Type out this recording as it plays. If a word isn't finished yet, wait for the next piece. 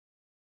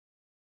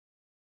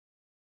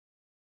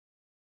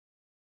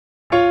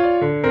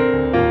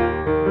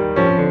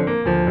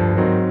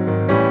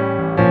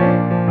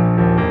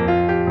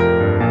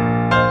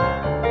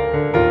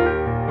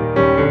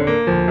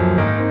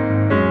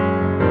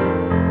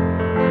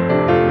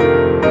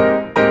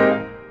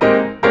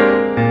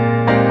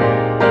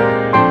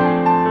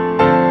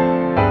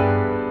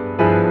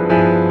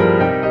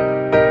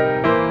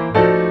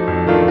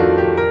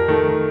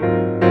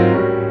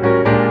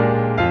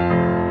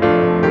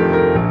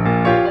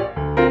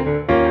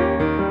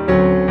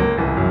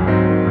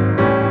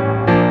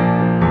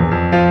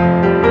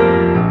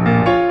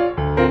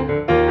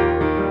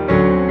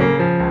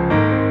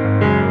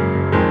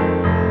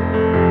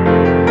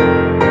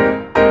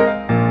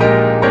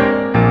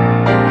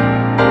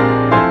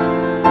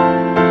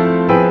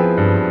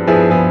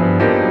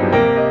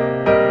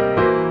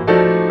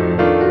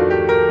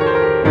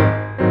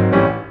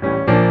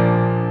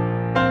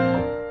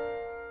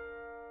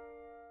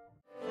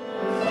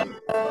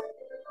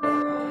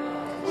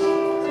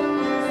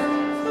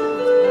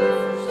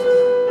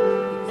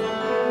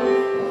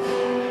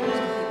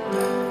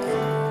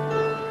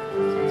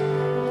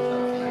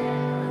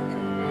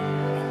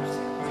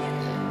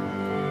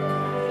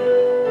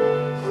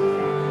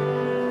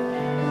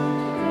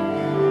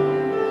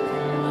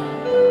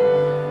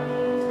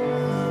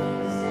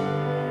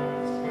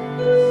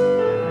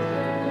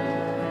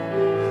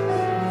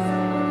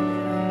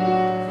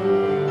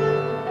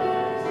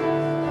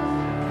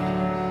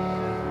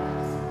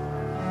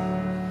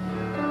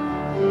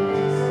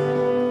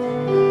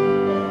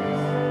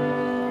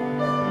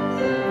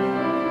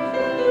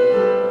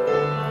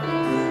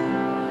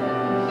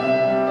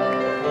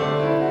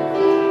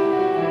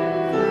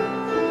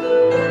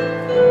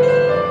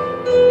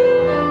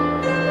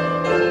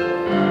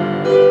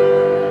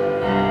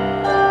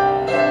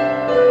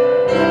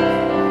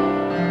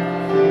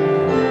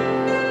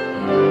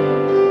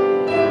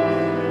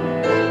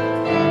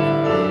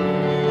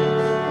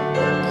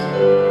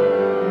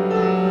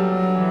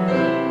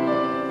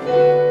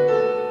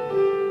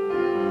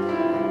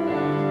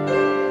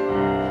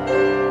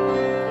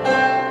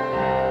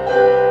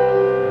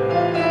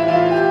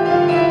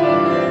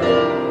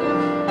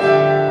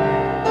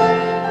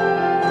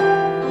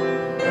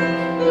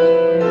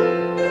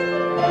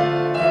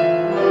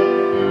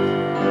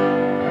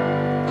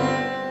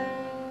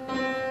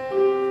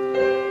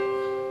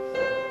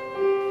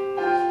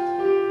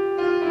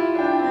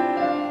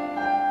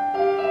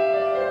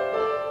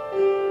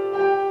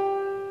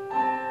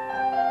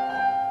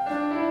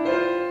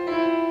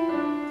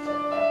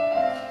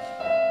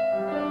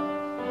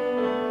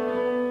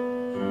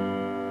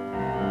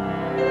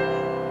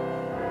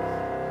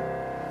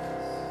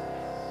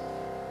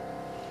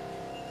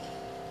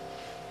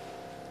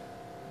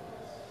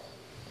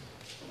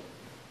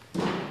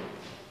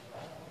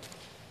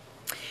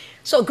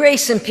So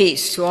grace and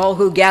peace to all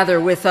who gather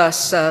with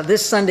us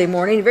this Sunday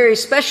morning, a very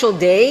special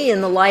day in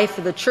the life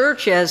of the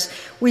church as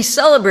we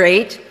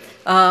celebrate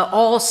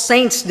All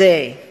Saints'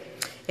 Day.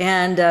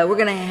 And we're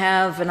going to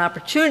have an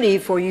opportunity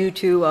for you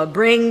to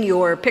bring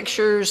your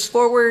pictures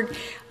forward,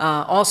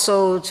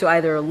 also to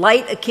either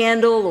light a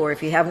candle, or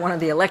if you have one of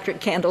the electric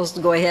candles,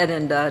 to go ahead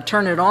and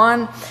turn it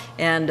on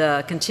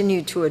and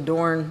continue to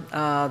adorn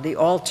the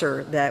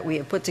altar that we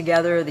have put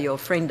together, the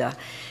ofrenda.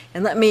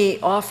 And let me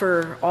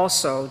offer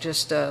also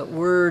just a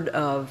word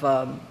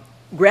of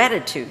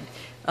gratitude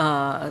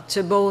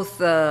to both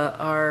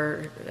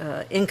our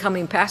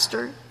incoming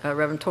pastor,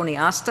 Reverend Tony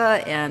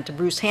Asta, and to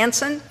Bruce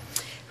Hansen,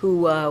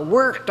 who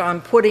worked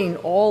on putting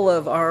all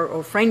of our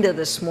ofrenda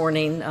this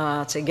morning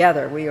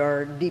together. We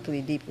are deeply,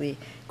 deeply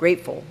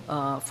grateful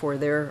for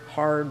their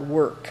hard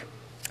work.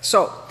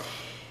 So,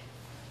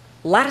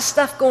 a lot of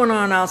stuff going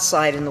on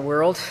outside in the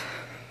world,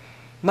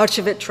 much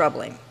of it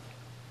troubling.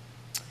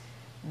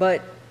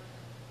 But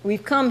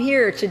we've come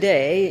here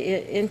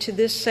today into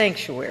this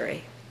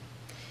sanctuary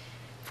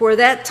for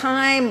that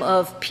time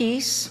of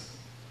peace,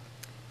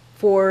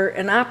 for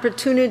an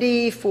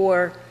opportunity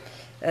for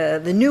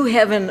the new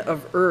heaven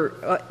on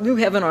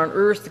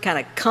earth to kind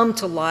of come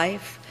to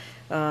life,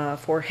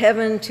 for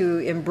heaven to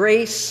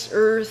embrace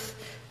earth,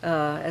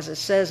 as it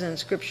says in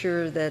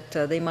Scripture, that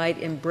they might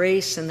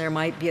embrace and there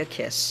might be a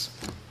kiss.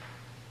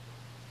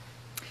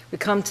 We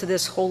come to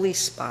this holy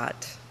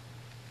spot,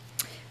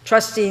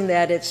 trusting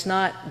that it's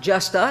not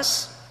just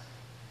us,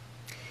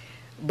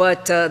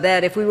 but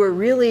that if we were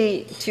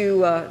really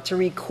to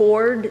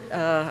record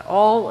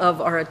all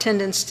of our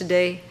attendance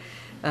today,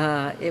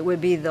 it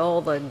would be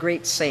all the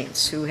great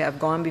saints who have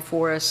gone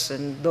before us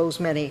and those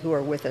many who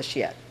are with us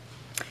yet.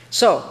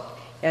 So,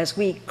 as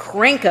we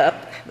crank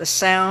up the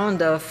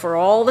sound For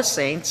All the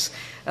Saints,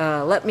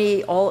 let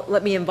me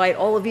invite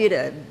all of you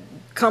to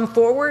come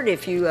forward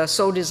if you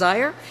so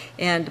desire,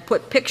 and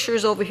put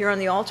pictures over here on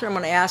the altar. I'm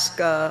going to ask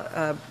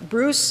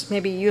Bruce,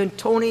 maybe you and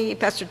Tony,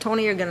 Pastor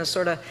Tony, are going to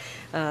sort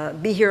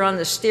of be here on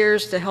the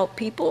stairs to help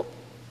people.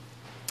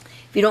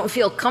 If you don't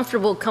feel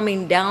comfortable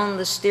coming down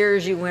the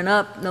stairs you went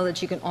up, know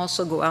that you can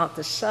also go out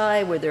the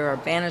side where there are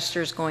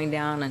banisters going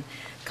down and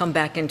come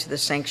back into the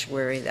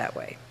sanctuary that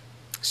way.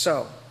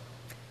 So,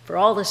 for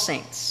all the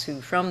saints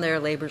who from their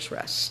labors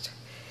rest,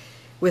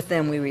 with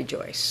them we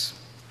rejoice.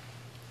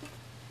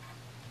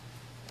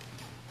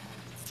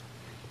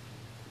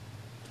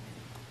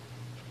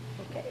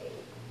 Okay,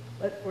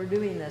 but we're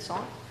doing this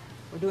song.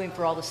 We're doing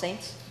For All the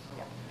Saints.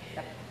 Yep.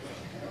 Yep.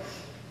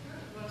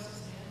 Let's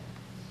go.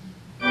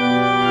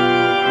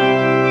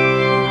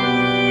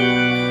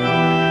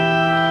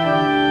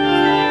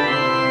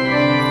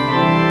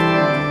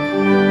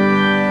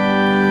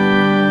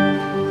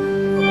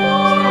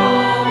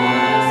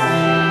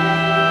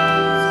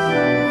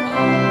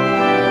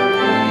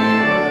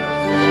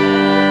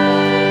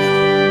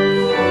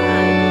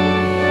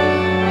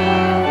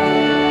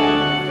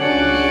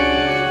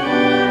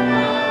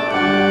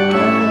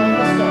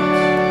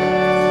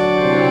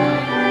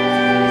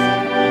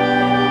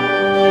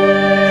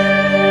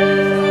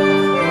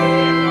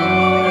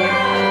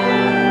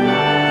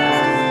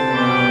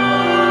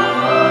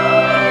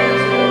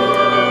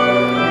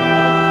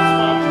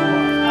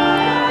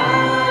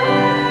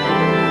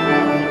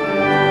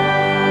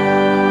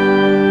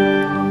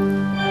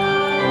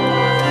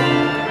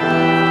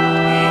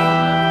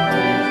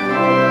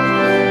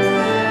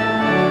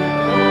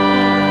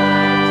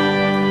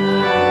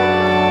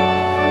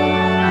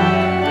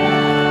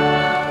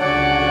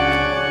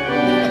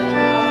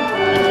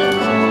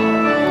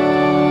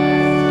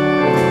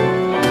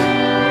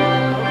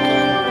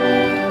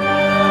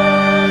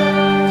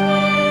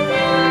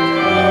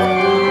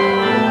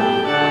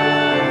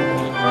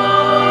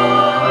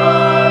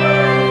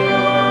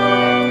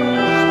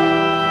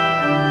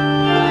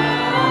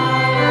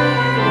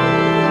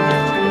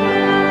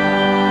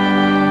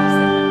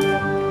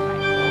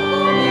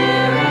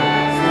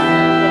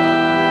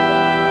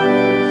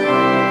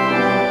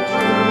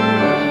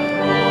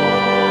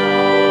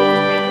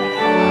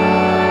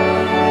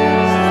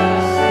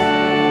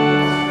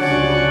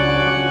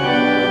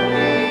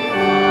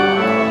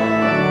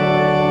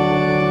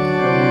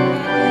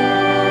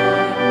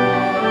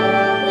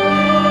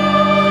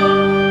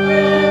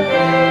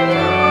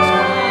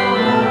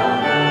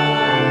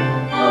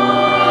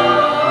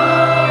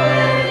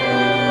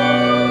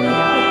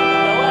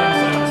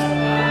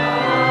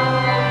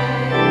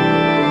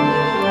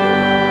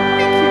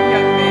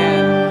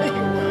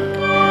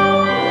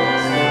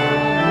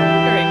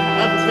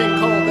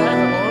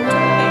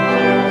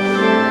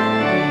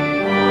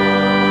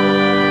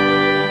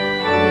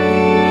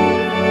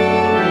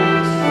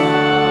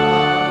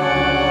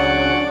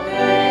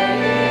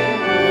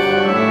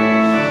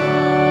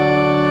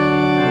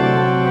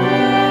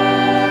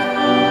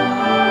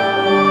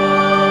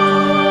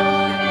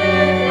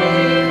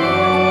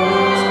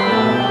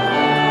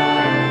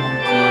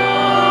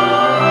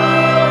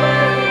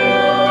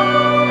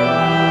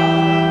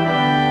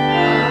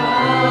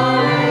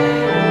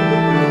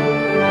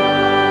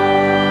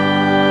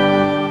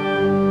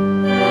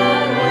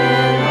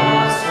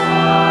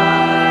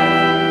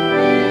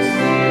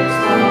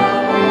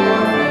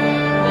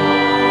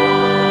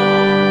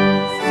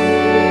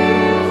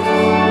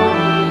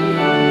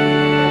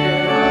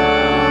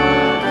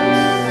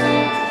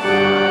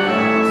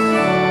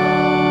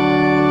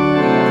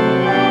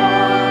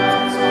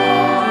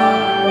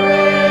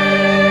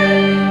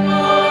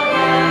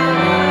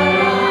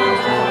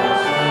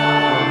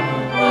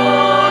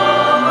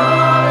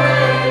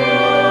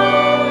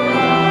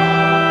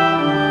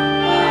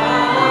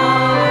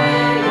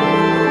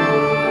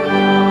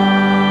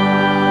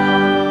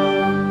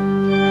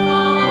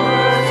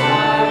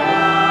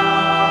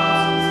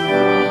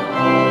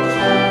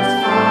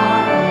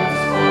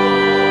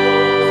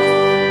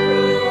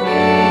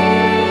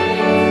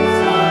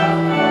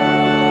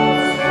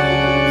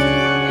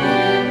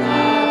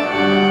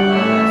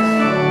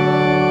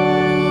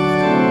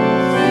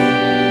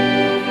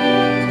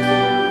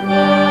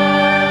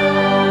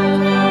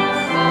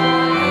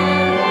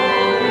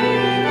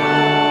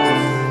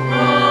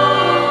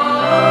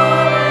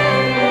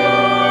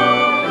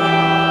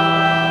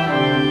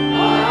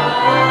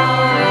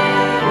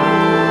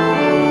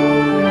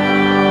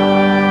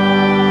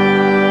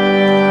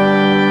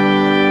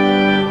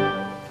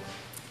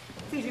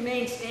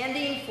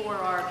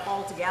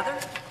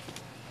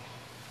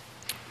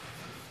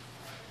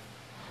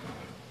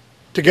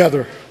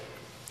 Together,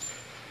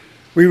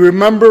 we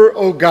remember,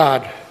 O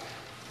God,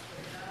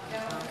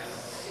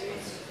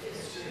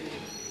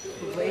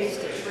 who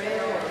blazed a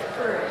trail of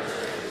courage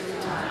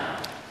through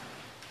time.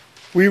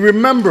 We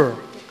remember,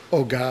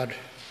 O God,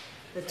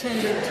 The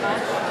tender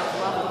touch of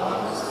loved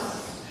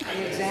ones,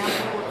 the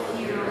example of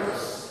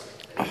heroes,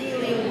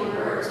 healing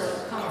words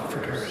of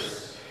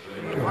comforters,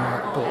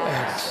 remarkable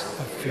acts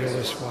of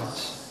fearless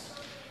ones.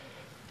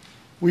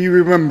 We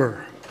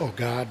remember, O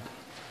God,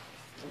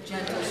 the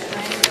gentle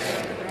strength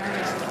of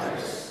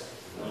grandmothers,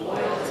 the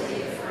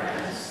loyalty of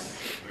friends,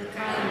 the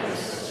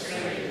kindness of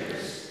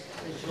strangers,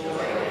 the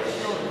joy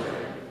of children,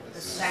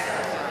 the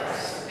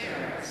sacrifice of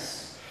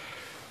parents.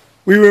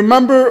 we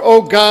remember,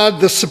 O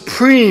God, the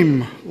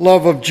supreme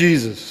love of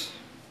Jesus,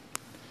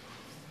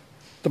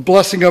 the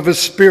blessing of his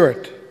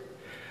Spirit,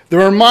 the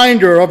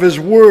reminder of his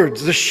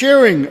words, the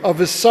sharing of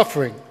his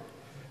suffering,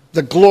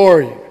 the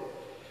glory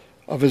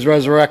of his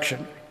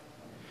resurrection,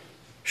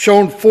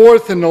 shown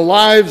forth in the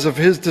lives of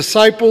his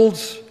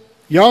disciples,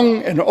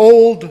 young and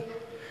old,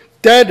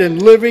 dead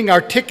and living,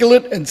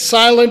 articulate and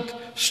silent,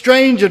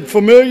 strange and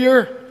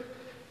familiar,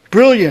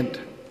 brilliant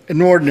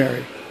and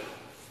ordinary.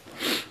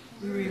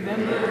 We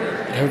remember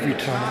Every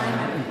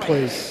time and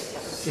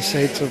place the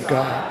saints of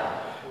God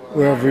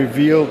who have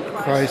revealed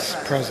Christ's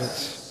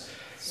presence.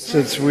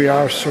 Since we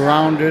are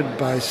surrounded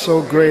by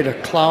so great a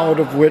cloud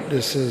of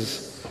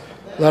witnesses,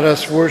 let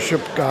us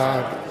worship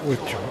God with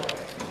joy.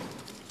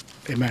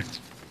 Amen.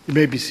 You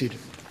may be seated.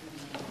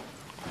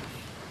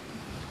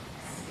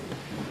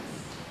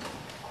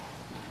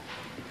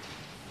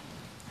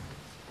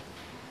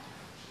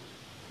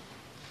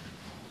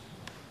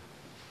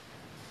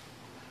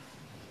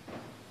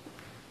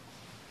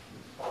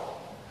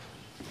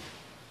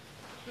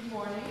 Good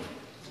morning.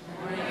 Good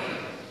morning.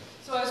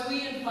 So as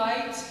we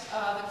invite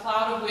the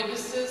cloud of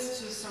witnesses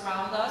to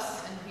surround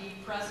us and be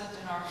present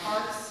in our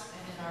hearts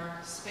and in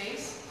our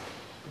space,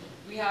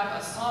 we have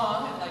a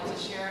song I'd like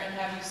to share and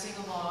have you sing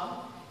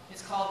along.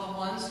 It's called The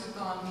Ones Who've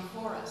Gone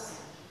Before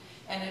Us.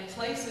 And it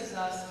places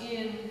us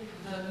in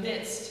the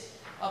midst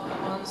of the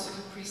ones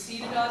who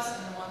preceded us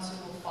and the ones who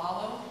will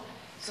follow,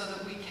 so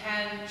that we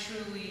can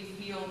truly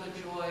feel the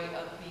joy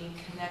of being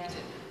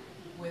connected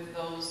with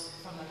those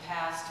from the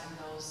past and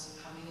those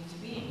coming into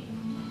being.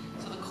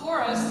 So the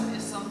chorus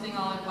is something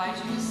I'll invite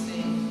you to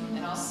sing,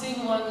 and I'll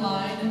sing one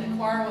line and the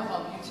choir will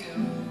help you too.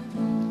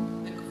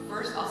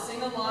 First I'll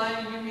sing a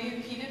line and you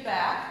repeat it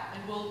back,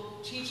 and we'll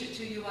teach it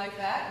to you like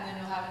that, and then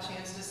you'll have a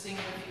chance to sing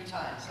it a few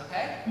times,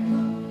 okay?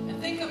 And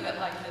think of it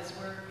like this,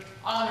 we're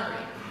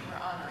honoring.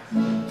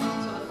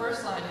 So the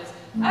first line is,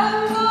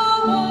 and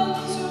the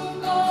ones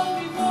who've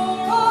gone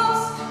before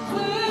us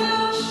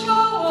will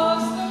show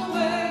us the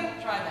way.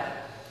 Try that.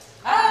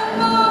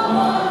 And the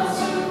ones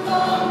who've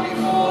gone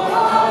before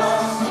us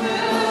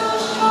will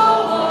show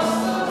us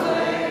the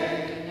way.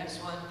 Okay, next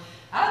one.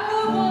 And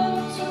the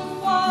ones who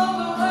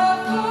follow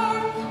after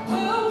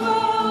will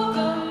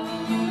welcome the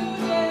new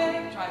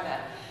day. Try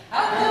that.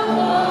 And the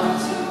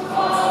ones who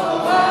follow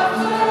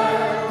after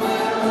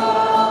will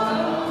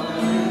welcome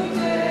the new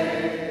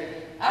day.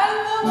 And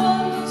the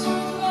ones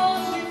who've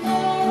gone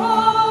before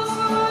us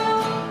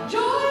will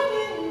join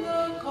in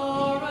the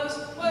chorus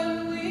when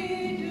we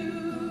do.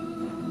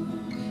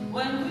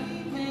 When we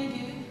make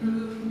it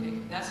through. Okay,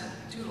 that's a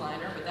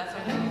two-liner, but that's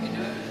okay, you can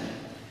do it.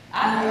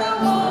 And the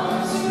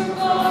ones who've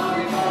gone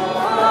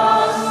before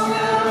us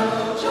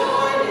will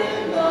join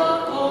in the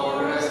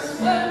chorus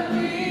when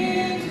we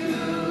do.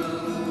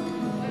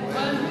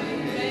 When we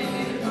make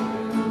it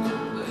through.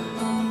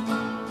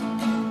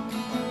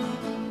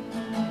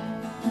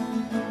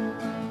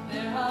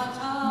 There are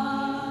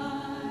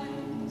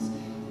times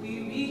we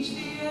reach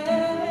the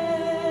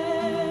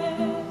edge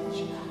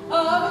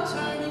of a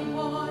turning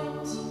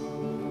point,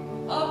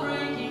 a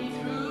breaking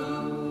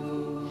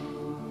through,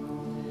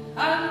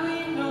 and we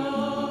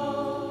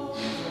know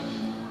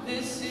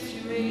this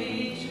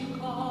situation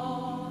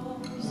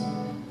calls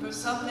for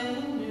something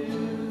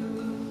new.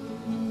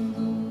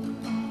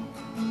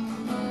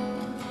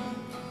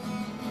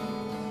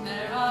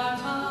 There are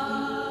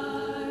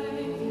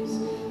times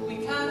we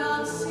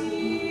cannot see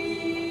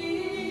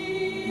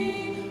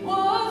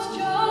what's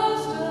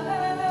just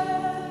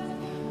ahead,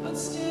 but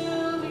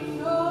still we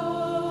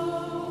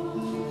know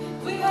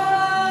we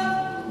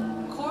have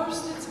a course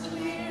that's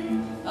clear,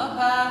 a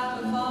path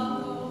to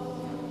follow,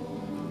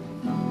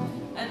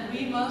 and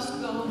we must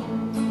go,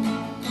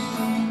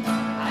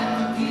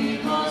 and we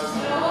must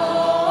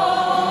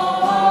go.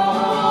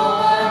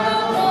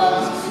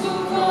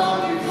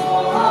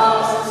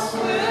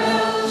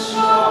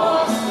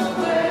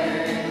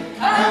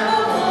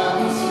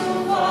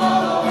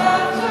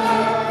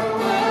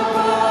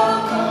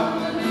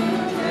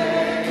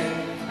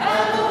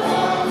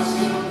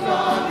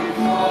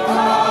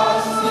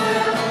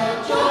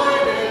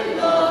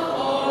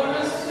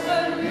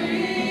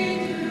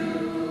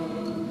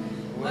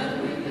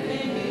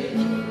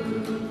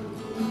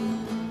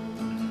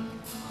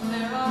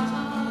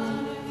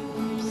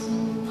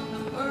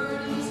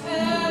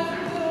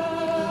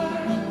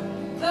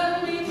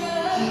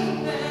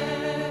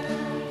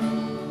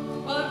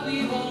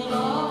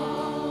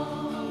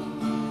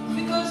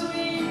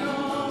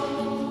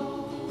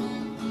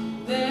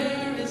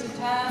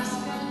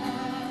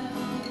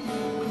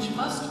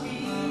 must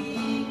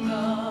be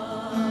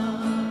done.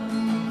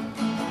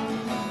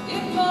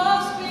 It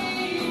must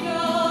be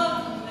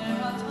done. There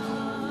are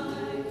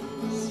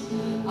times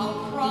our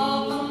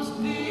problems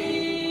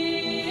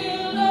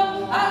build up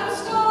and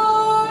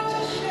start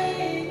to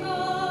shake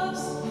us,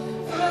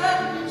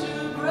 threaten to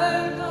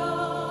break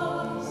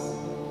us,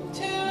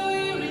 till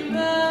we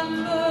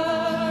remember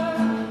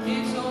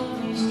it's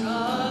only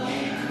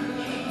struggling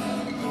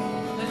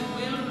that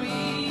will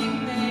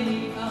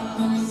remake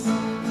us,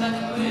 that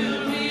will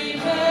remake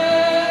us,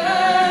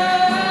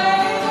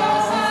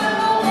 and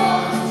the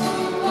ones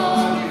who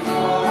come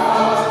before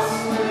us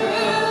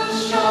will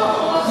show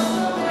us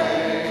the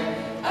way,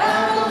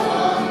 and the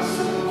ones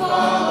who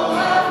follow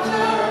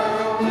after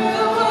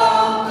will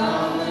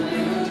welcome the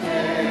new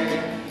day,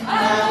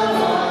 and the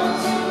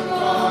ones who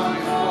come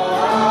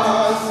before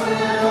us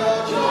will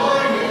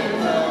join in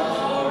the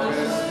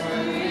chorus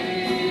when we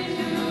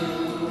do,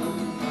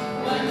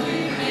 when we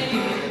make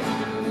it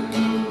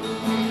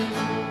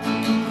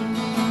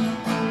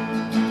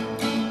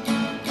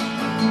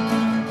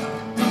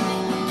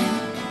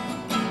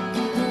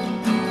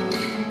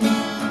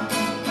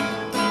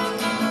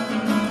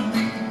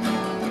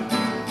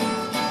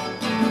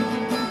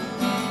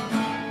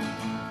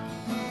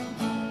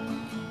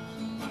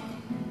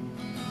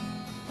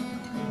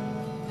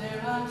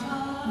There are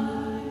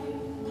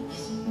times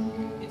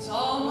it's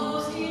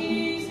almost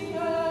easier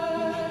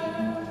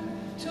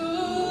to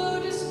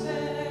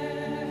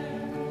despair,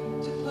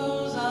 to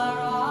close our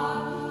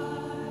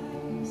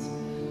eyes.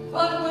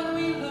 But when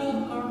we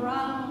look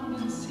around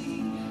and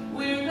see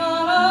we're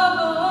not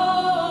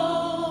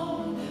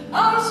alone,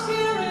 our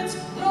spirits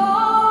rise.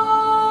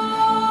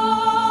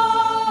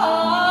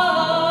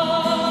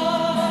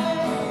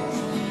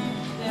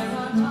 There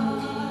are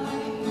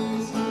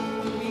times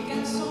we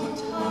get so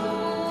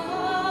tired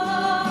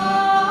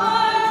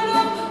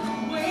of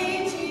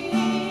waiting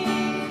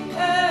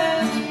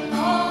any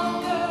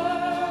longer,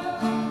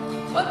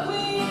 but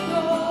we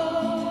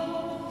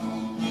know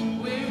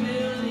we're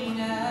building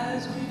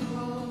as we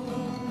grow.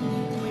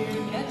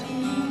 We're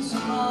getting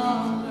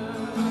stronger.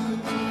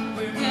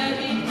 We're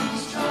getting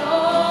stronger,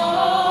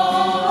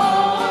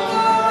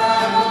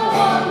 and the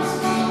ones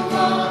who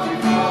come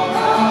before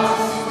us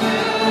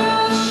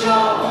will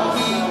show us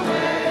the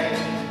way,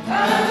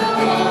 and the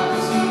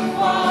ones who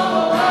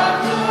follow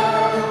after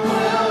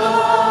will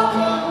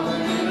welcome the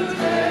new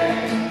day,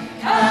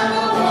 and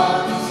the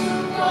ones who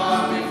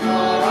come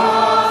before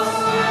us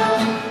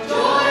will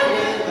join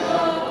in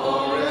the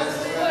chorus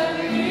when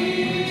we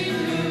do,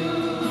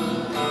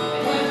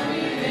 when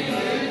we make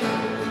it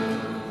through,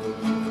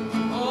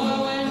 oh,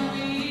 when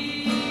we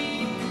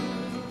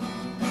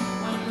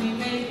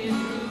make it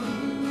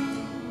through,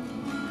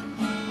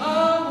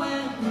 oh,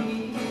 when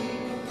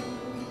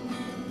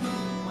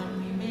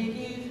we make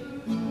it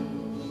through.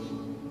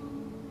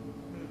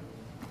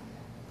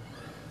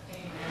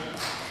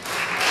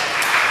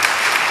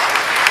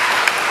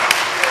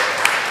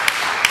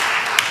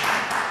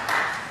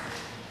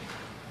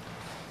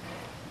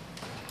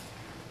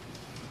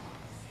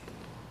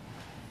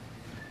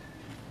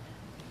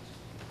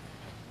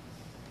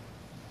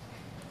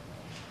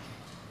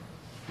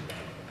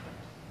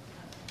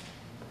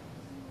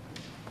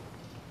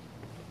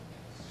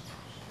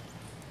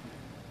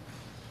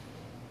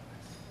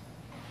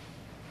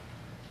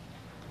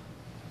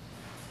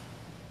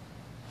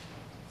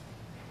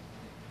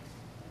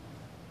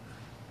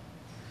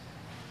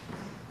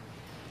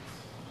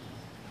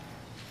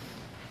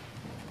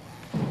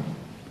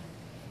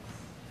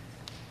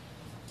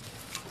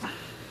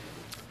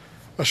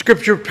 Our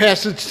scripture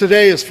passage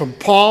today is from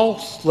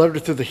Paul's letter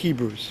to the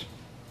Hebrews.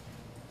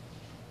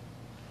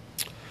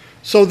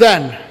 So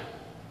then,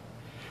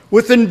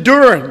 with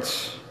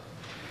endurance,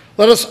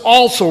 let us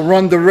also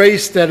run the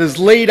race that is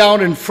laid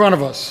out in front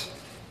of us,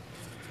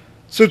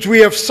 since we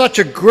have such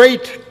a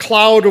great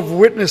cloud of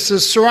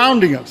witnesses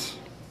surrounding us.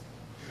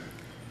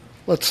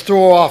 Let's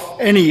throw off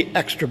any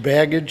extra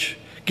baggage,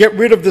 get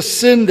rid of the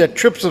sin that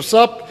trips us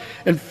up,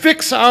 and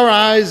fix our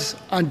eyes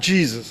on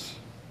Jesus,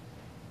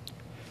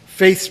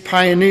 faith's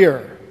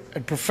pioneer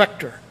and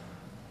perfecter.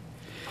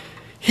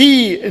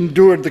 He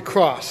endured the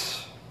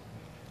cross,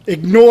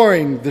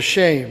 ignoring the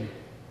shame,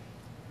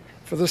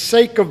 for the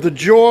sake of the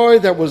joy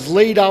that was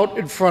laid out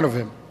in front of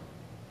him.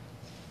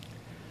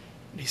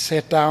 He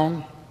sat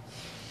down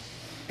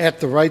at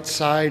the right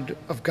side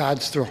of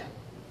God's throne.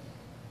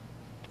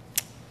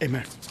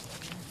 Amen.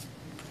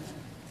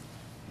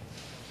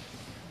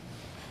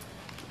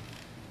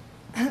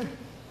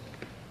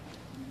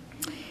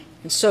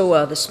 And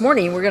so this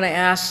morning, we're going to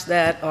ask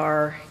that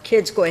our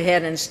kids go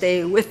ahead and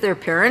stay with their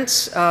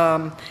parents. If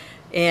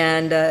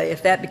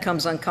that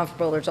becomes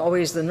uncomfortable, there's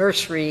always the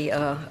nursery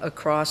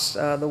across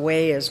the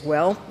way as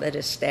well that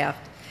is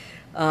staffed.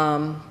 We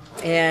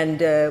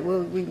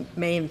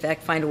may, in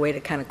fact, find a way to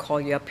kind of call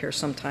you up here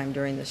sometime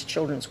during this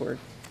children's word.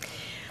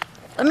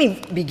 Let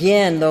me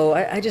begin, though.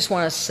 I just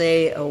want to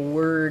say a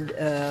word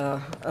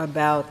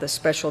about the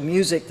special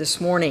music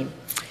this morning.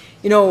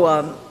 You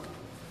know,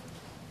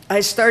 I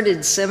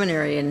started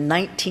seminary in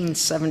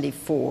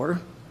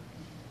 1974,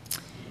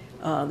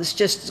 This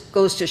just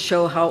goes to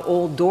show how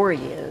old Dory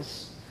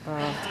is.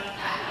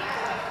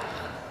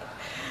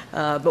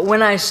 But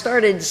when I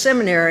started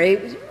seminary,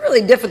 it was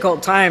really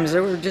difficult times.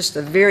 There were just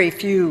a very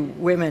few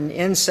women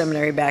in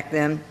seminary back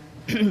then.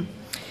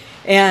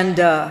 And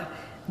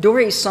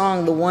Dory's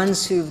song, "The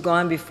Ones Who've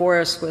Gone Before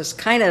Us," was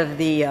kind of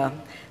the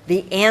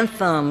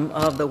anthem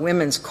of the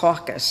Women's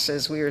Caucus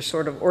as we were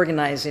sort of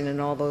organizing in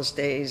all those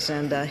days,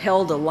 and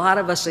held a lot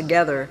of us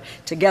together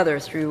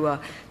through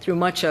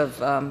much of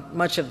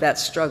that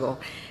struggle.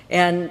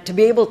 And to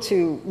be able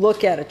to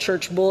look at a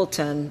church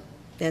bulletin,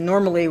 and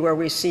normally where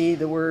we see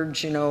the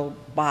words,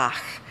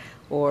 Bach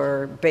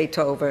or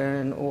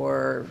Beethoven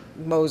or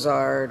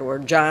Mozart or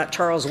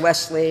Charles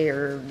Wesley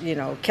or,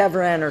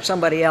 Kevrin or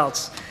somebody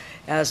else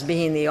as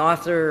being the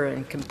author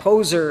and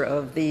composer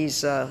of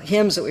these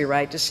hymns that we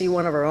write, to see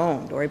one of our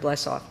own, Dory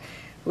Blessoff,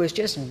 who has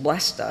just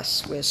blessed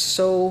us with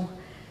so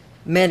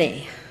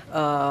many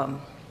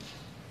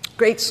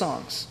great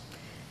songs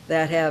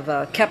that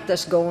have kept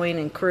us going,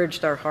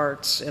 encouraged our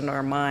hearts and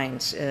our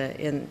minds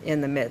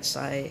in the midst.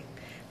 I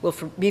will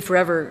be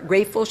forever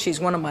grateful. She's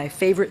one of my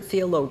favorite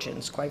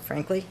theologians, quite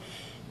frankly,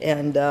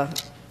 and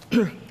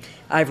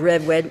I've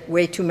read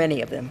way too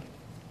many of them.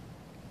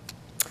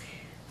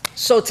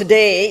 So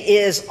today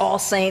is All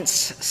Saints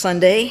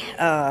Sunday,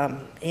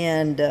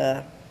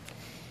 and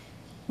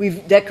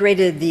we've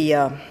decorated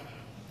the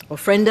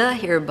ofrenda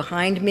here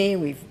behind me.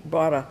 We've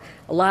brought a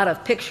lot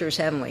of pictures,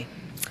 haven't we?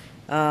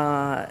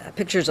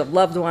 Pictures of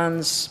loved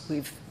ones.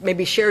 We've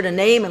maybe shared a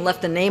name and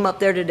left a name up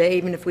there today,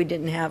 even if we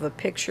didn't have a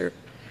picture.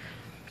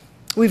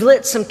 We've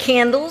lit some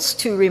candles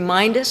to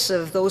remind us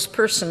of those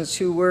persons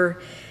who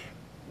were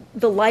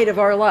the light of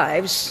our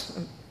lives,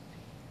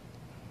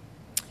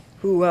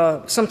 who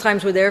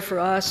sometimes were there for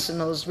us in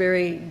those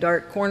very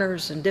dark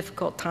corners and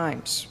difficult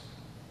times.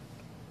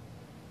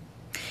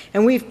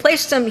 And we've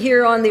placed them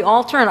here on the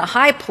altar in a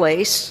high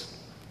place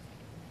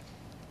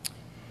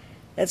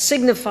that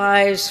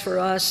signifies for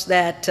us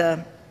that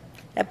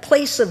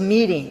place of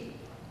meeting.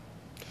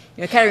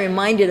 Kind of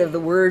reminded of the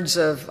words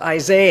of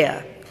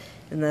Isaiah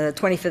in the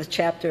 25th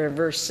chapter of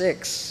verse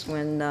 6,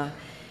 when,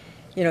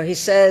 he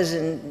says,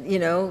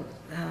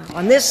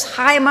 on this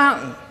high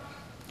mountain,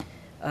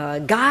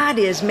 God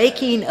is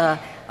making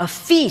a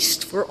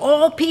feast for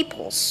all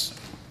peoples,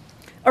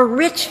 a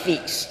rich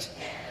feast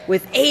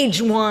with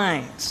aged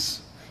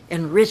wines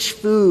and rich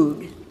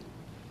food.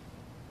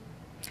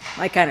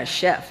 My kind of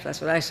chef, that's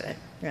what I say,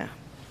 yeah.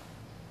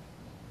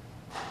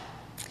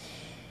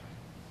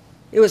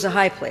 It was a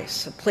high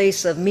place, a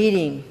place of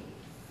meeting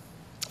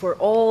for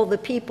all the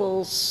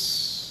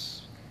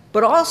peoples,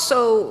 but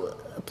also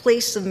a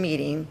place of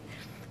meeting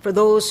for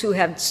those who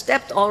have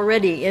stepped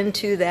already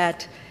into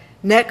that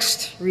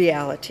next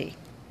reality,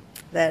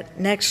 that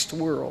next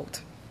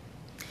world.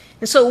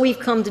 And so we've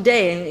come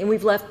today, and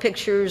we've left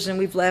pictures and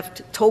we've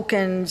left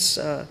tokens.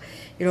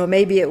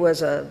 Maybe it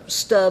was a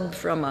stub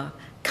from a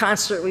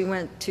concert we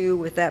went to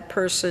with that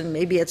person.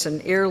 Maybe it's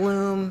an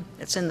heirloom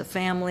that's in the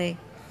family.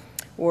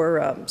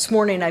 Or this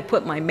morning I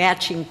put my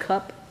matching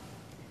cup,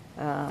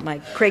 my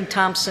Craig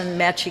Thompson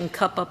matching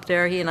cup up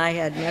there. He and I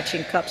had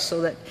matching cups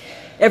so that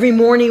every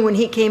morning when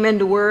he came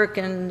into work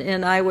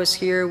and I was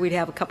here, we'd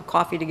have a cup of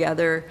coffee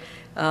together.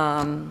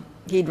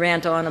 He'd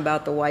rant on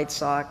about the White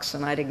Sox,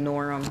 and I'd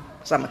ignore him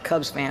because I'm a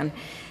Cubs fan,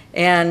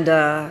 and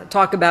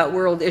talk about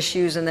world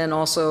issues and then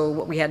also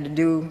what we had to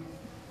do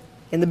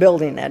in the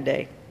building that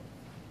day.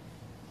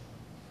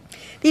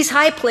 These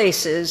high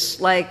places,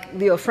 like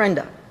the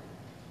ofrenda,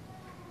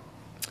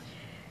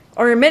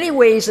 are in many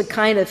ways a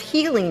kind of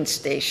healing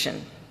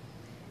station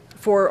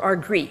for our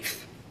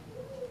grief.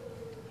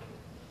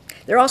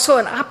 They're also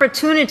an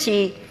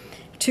opportunity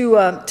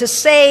to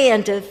say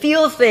and to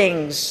feel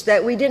things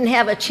that we didn't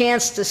have a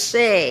chance to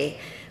say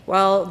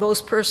while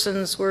those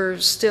persons were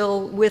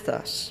still with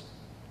us.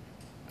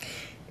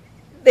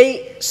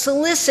 They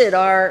solicit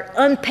our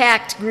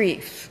unpacked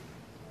grief.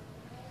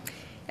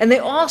 And they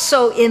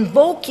also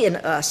invoke in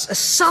us a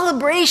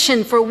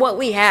celebration for what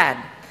we had,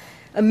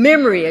 a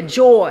memory, a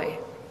joy,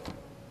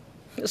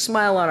 a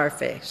smile on our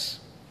face.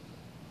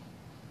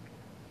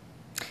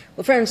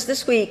 Well, friends,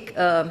 this week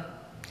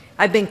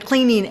I've been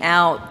cleaning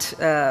out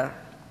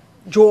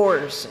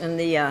drawers in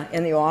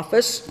the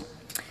office,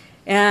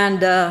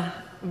 and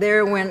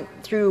there went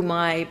through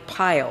my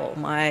pile,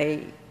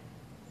 my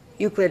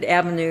Euclid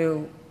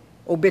Avenue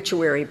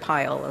obituary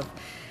pile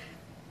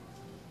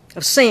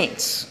of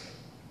saints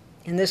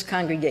in this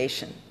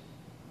congregation,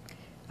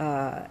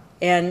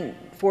 and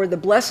for the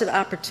blessed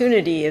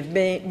opportunity of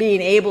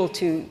being able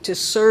to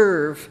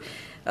serve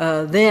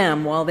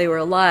them while they were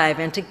alive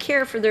and to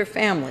care for their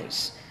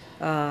families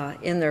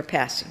in their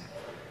passing.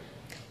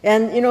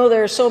 And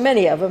there are so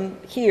many of them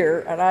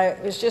here, and I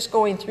was just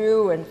going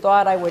through and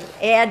thought I would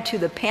add to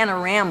the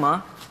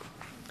panorama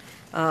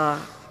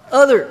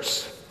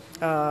others,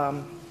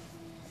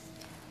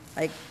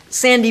 like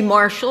Sandy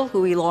Marshall,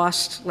 who we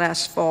lost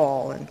last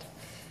fall, and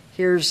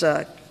here's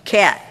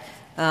Kat,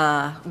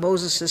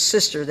 Moses'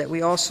 sister, that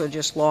we also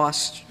just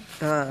lost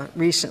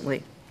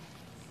recently.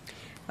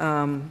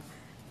 Our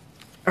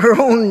our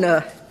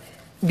own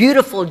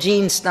beautiful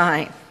Jean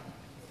Stein.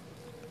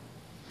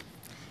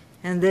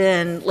 And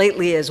then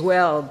lately as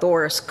well,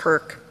 Doris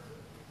Kirk.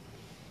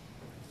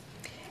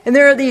 And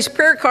there are these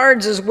prayer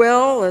cards as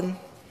well, and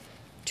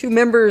two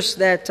members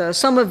that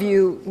some of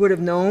you would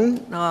have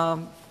known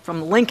from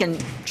the Lincoln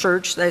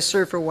Church that I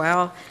served for a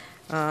while,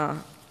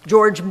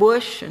 George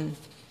Bush, and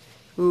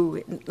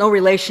who, no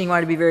relation, you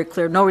want to be very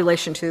clear, no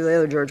relation to the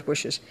other George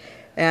Bushes,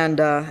 and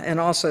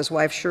also his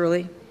wife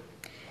Shirley.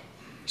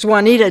 There's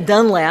Juanita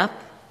Dunlap,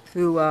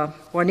 who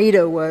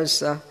Juanita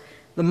was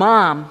the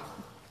mom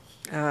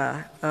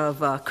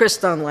of Chris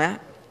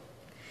Dunlap.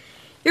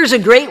 Here's a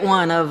great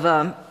one of,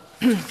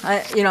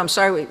 I'm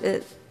sorry,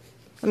 let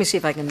me see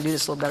if I can do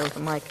this a little better with the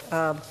mic.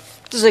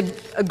 This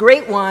is a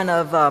great one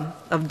of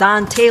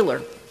Don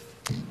Taylor,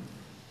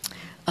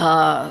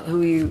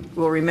 who you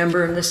will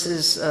remember, and this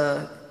is,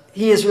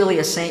 he is really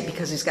a saint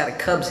because he's got a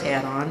Cubs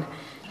hat on.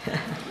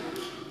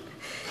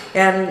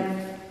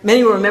 And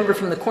many will remember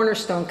from the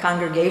Cornerstone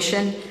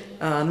congregation,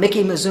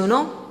 Mickey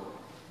Mizuno,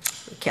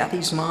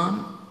 Kathy's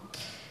mom,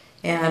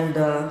 and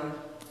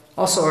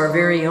also our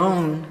very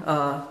own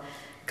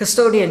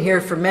custodian here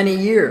for many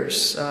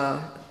years,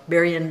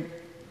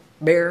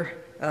 Bear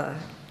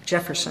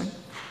Jefferson.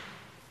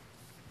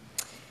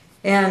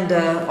 And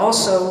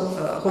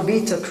also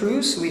Jovita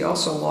Cruz, who we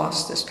also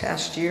lost this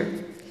past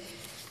year.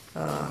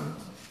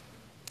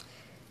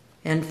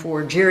 And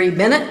for Jerry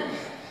Bennett,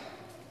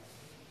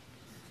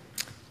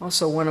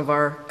 also one of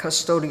our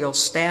custodial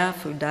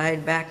staff who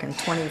died back in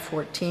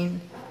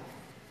 2014.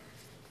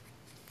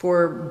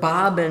 For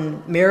Bob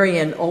and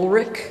Marion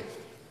Ulrich.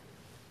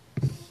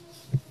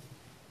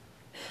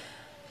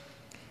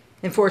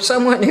 And for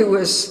someone who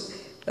was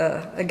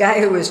a guy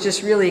who was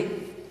just really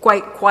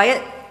quite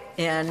quiet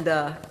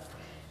and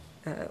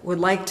would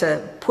like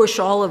to push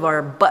all of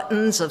our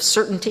buttons of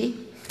certainty,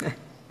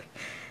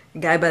 a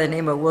guy by the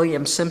name of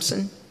William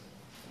Simpson.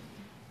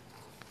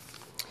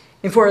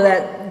 And for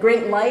that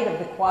great light of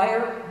the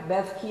choir,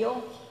 Bev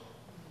Keel.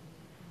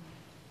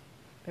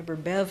 Remember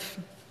Bev?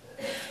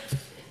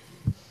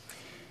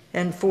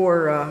 And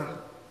for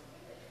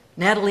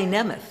Natalie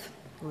Nemeth,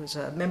 who was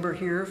a member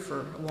here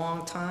for a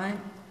long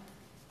time.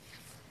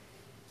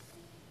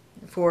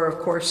 For, of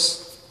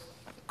course,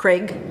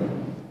 Craig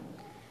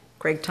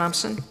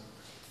Thompson.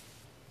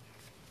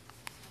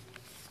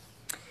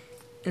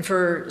 And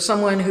for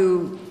someone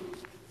who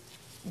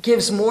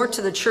gives more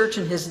to the church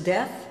in his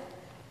death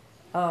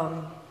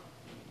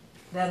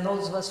than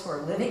those of us who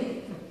are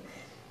living,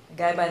 a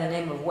guy by the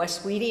name of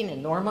Wes Weeding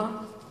in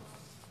Norma.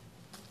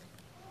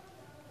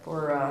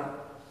 For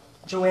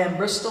Joanne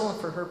Bristol and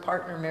for her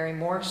partner Mary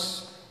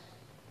Morse,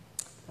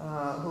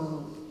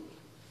 who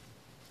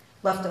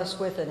left us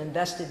with an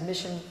invested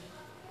mission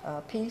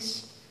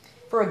piece.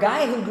 For a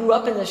guy who grew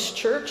up in this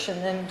church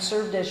and then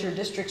served as your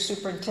district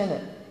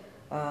superintendent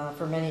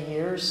for many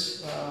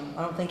years.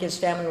 I don't think his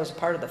family was a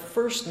part of the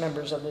first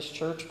members of this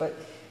church, but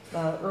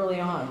early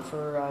on.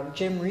 For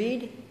Jim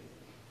Reed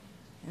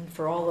and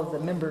for all of the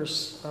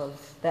members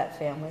of that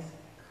family.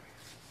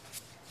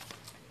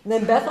 And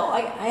then Bethel,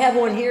 I have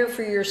one here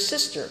for your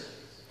sister,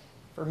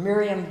 for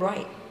Miriam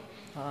Bright.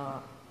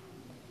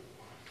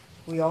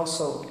 We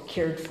also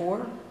cared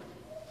for.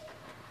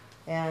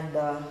 And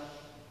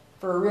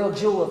for a real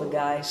jewel of a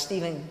guy,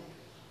 Stephen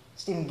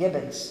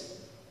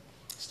Gibbons,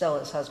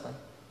 Stella's husband.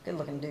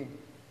 Good-looking dude.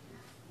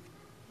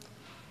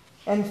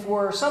 And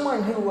for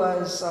someone who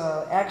was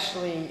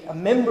actually a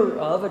member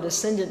of, a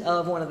descendant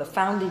of, one of the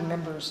founding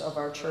members of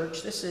our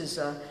church, this is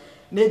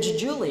Midge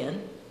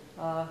Julian,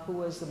 who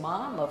was the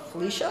mom of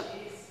Felicia.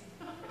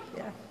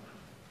 Yeah.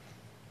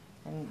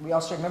 And we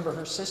also remember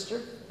her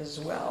sister as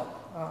well.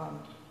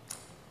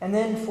 And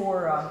then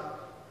for,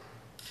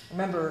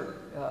 remember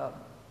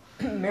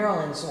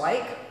Marilyn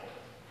Zweig,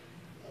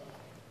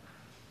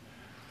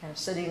 kind of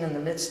sitting in the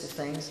midst of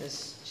things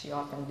as she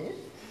often did.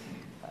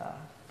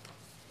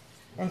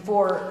 And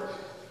for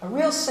a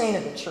real saint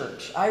of the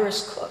church,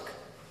 Iris Cook.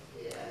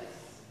 Yes.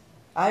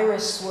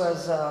 Iris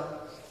was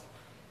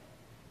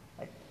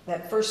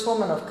that first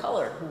woman of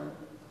color who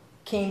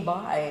came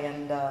by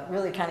and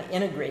really kind of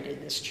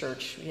integrated this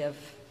church. We have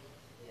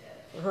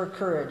for her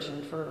courage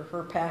and for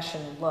her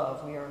passion and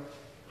love. We're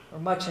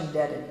much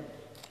indebted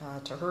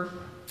to her.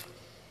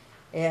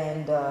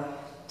 And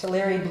to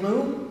Larry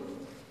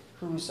Bloom,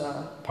 who's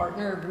a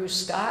partner of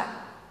Bruce Scott,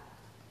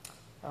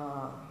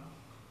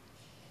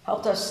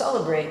 helped us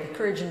celebrate the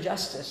courage and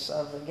justice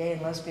of the gay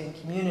and lesbian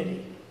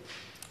community.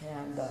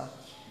 And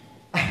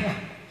I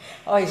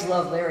always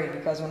loved Larry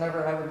because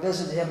whenever I would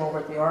visit him over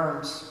at the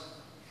Arms,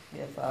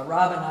 if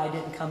Rob and I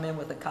didn't come in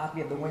with a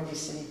copy of the Windy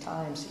City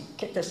Times, he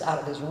kicked us out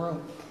of his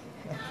room.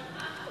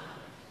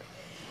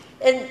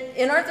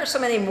 And aren't there so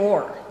many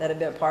more that have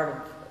been a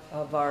part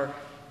of our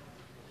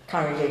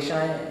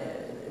congregation?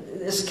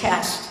 This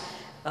cast,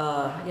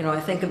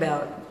 I think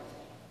about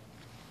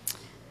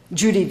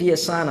Judy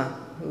Villasana,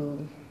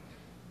 who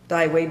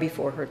died way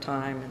before her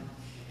time, and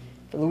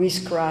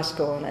Luis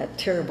Carrasco in that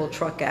terrible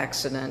truck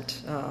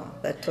accident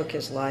that took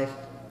his life,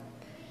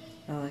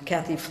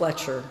 Kathy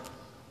Fletcher,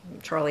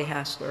 Charlie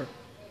Hassler,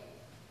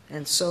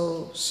 and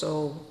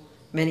so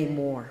many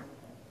more,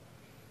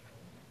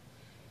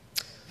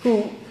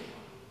 who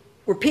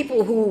were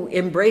people who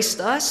embraced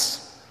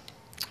us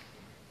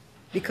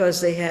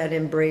because they had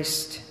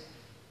embraced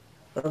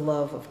the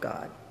love of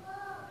God.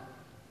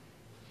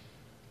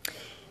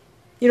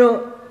 You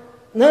know,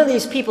 none of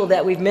these people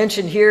that we've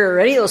mentioned here, or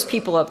any of those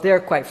people up there,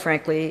 quite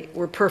frankly,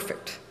 were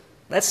perfect.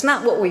 That's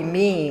not what we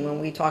mean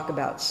when we talk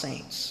about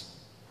saints.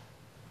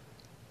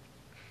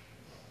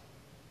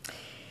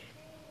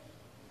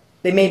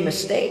 They made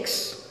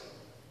mistakes.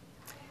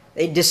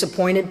 They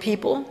disappointed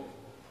people.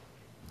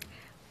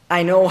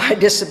 I know I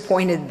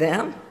disappointed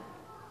them.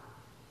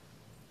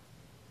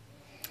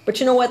 But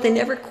you know what? They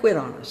never quit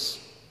on us.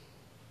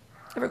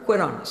 Never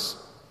quit on us.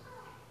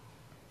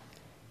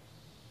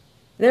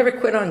 They never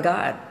quit on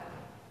God.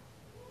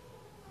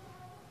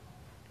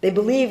 They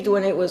believed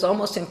when it was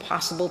almost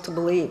impossible to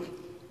believe.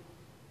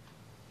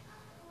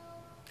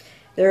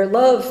 Their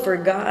love for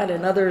God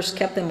and others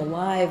kept them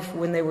alive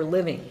when they were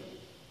living.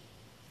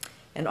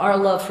 And our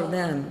love for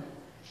them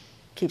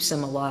keeps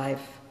them alive,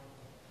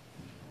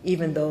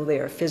 even though they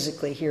are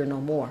physically here no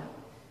more.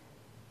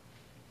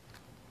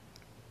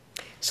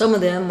 Some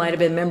of them might have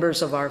been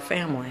members of our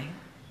family.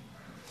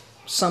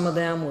 Some of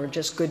them were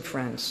just good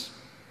friends,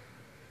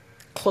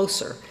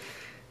 closer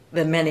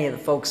than many of the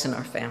folks in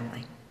our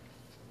family.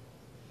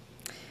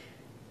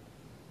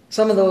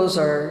 Some of those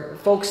are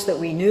folks that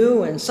we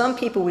knew, and some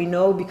people we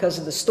know because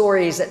of the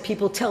stories that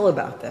people tell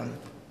about them.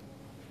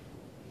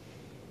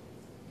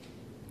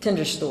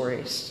 Tender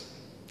stories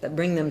that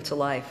bring them to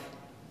life.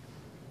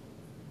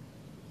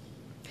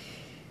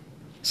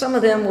 Some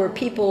of them were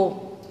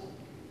people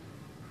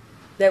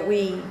that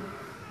we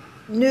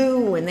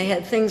knew and they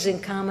had things in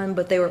common,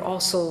 but they were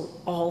also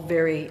all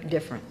very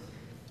different.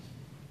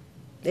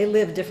 They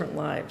lived different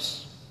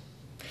lives.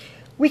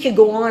 We could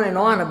go on and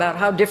on about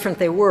how different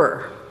they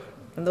were,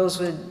 and those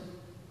would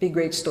be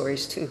great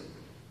stories too.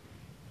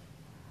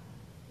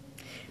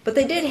 But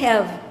they did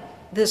have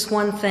this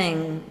one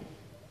thing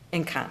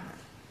in common,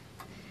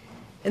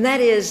 and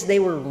that is they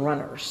were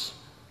runners.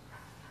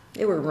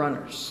 They were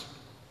runners.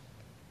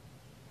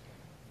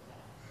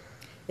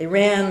 They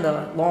ran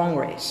the long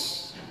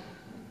race,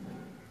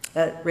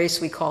 that race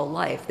we call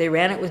life. They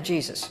ran it with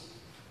Jesus,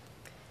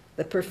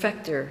 the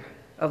perfecter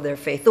of their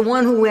faith, the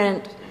one who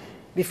went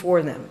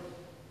before them,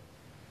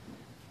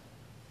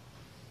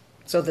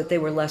 so that they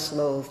were less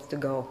loath to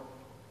go.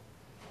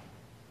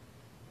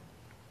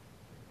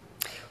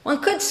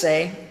 One could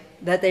say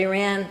that they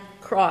ran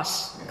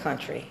cross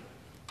country.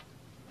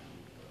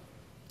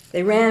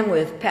 They ran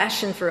with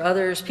passion for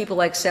others. People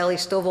like Sally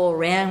Stovall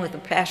ran with a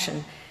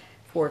passion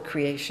for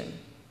creation.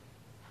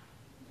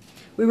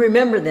 We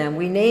remember them,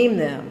 we name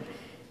them,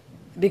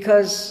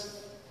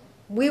 because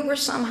we were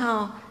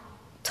somehow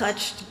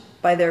touched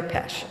by their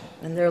passion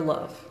and their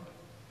love.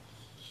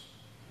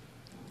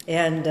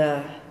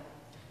 And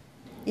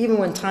even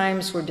when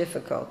times were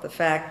difficult, the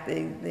fact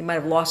they might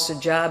have lost a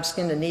job,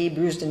 skinned a knee,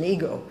 bruised an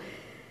ego,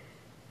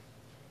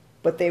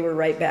 but they were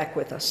right back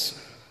with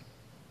us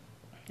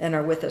and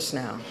are with us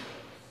now.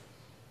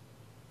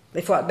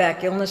 They fought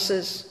back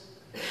illnesses.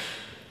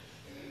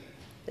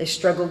 They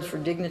struggled for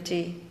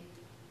dignity.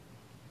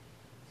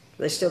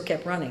 They still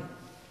kept running.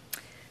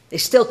 They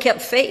still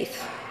kept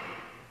faith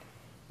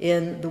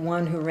in the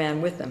one who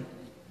ran with them.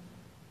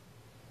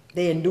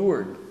 They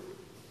endured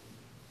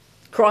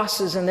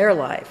crosses in their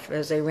life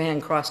as they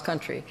ran cross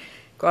country.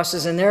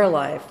 Crosses in their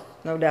life,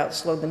 no doubt,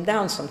 slowed them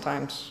down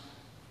sometimes.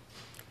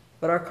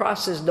 But our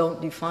crosses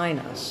don't define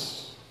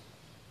us.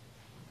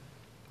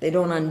 They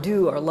don't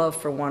undo our love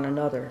for one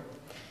another.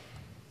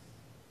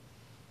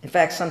 In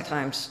fact,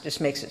 sometimes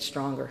just makes it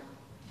stronger.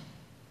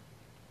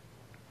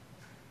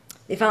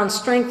 They found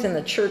strength in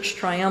the church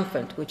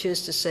triumphant, which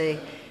is to say,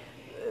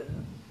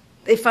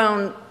 they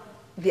found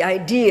the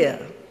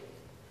idea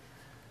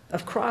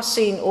of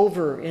crossing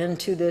over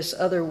into this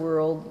other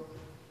world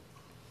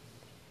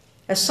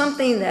as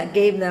something that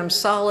gave them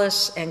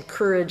solace and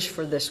courage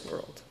for this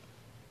world.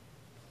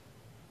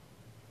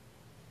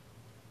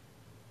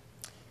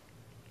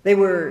 They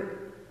were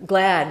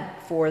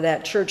glad for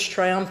that church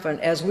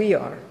triumphant as we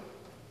are,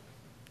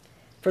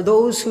 for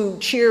those who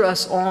cheer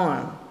us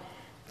on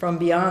from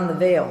beyond the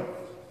veil,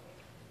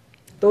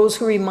 those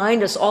who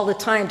remind us all the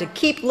time to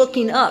keep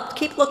looking up,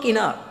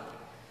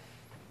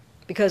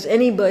 because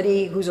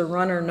anybody who's a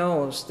runner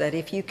knows that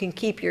if you can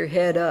keep your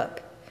head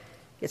up,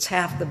 it's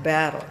half the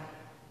battle.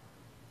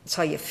 It's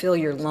how you fill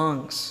your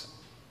lungs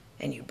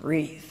and you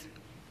breathe.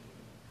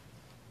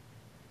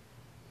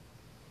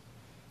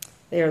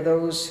 They are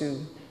those who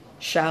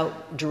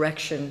shout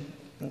direction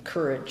and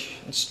courage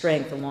and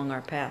strength along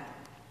our path.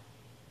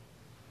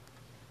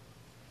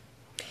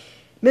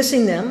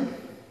 Missing them,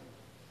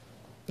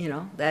 you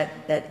know,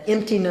 that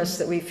emptiness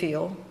that we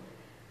feel,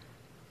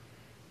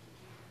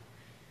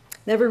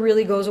 never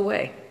really goes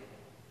away.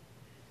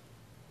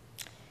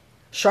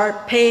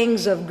 Sharp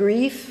pangs of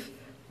grief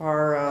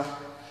are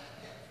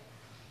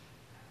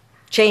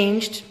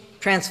changed,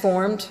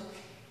 transformed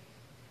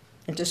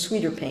into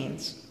sweeter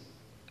pains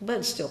but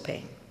it's still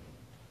pain.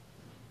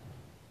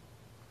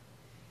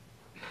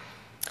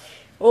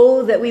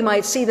 Oh, that we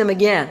might see them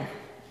again.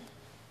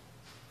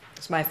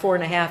 As my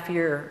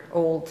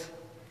 4.5-year-old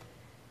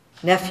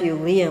nephew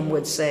Liam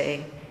would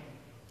say,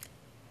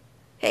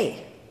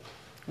 "Hey,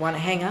 want to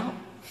hang out?"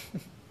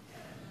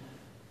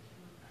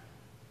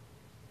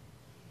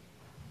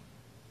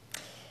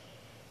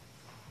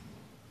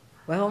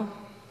 Well,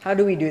 how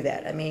do we do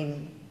that? I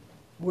mean,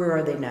 where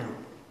are they now?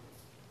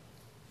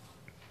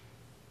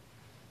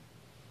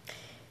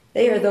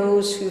 They are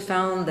those who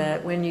found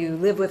that when you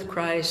live with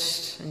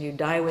Christ and you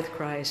die with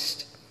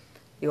Christ,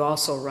 you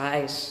also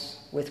rise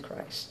with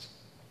Christ.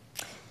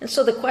 And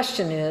so the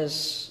question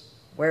is,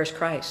 where's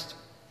Christ?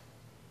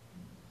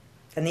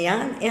 And the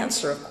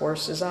answer, of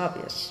course, is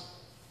obvious.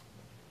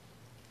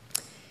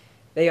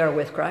 They are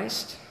with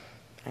Christ,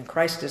 and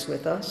Christ is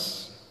with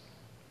us.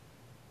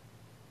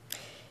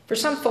 For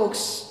some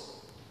folks,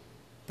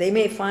 they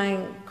may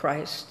find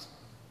Christ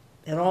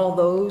and all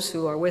those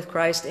who are with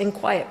Christ in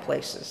quiet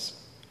places,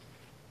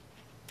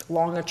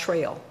 along a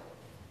trail,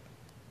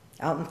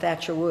 out in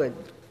Thatcher Wood.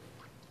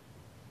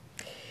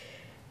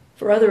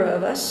 For other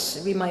of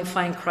us, we might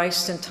find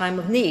Christ in time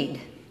of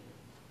need.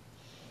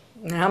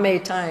 And how many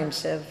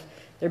times have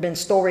there been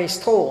stories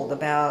told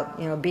about,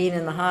 being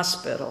in the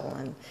hospital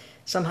and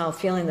somehow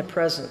feeling the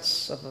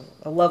presence of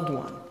a loved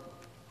one?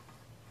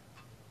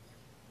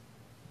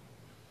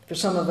 For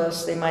some of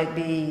us, they might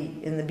be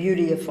in the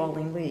beauty of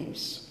falling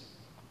leaves.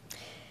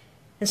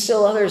 And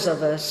still others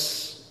of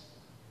us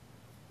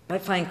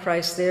might find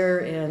Christ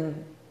there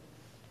in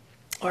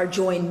our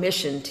joint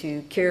mission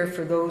to care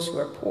for those who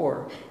are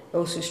poor,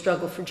 those who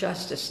struggle for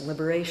justice and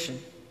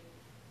liberation.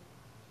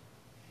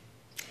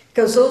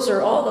 Because those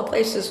are all the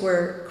places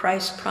where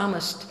Christ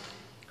promised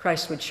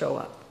Christ would show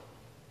up.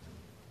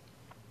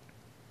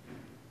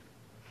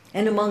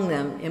 And among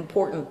them,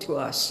 important to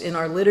us in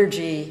our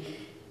liturgy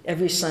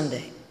every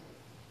Sunday,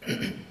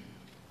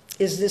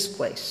 is this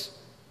place.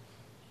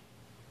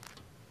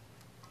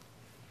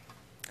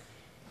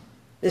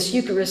 This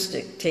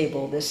Eucharistic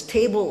table, this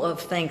table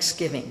of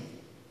thanksgiving.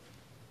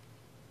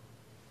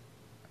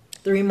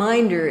 The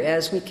reminder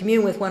as we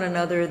commune with one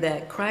another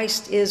that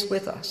Christ is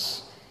with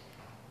us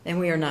and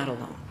we are not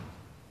alone.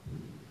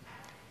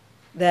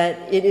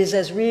 That it is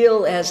as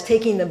real as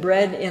taking the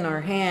bread in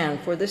our hand,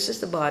 for this is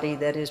the body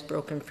that is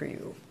broken for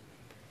you.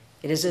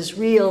 It is as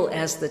real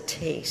as the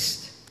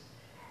taste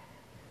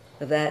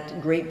of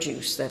that grape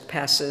juice that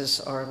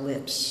passes our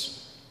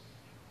lips.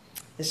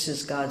 This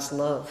is God's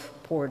love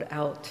poured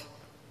out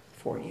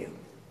for you.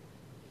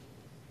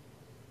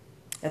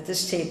 At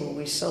this table,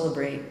 we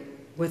celebrate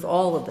with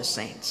all of the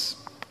saints,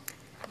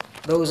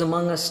 those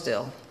among us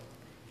still,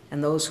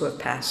 and those who have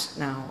passed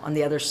now on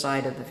the other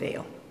side of the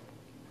veil.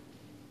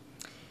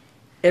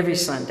 Every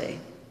Sunday,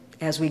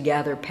 as we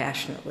gather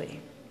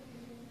passionately,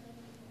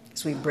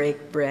 as we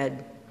break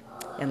bread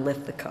and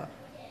lift the cup.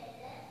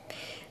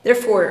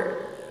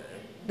 Therefore,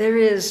 there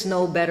is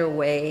no better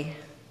way,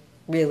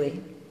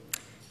 really,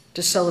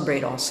 to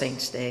celebrate All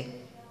Saints' Day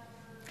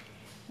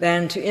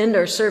than to end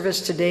our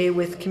service today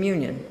with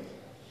communion.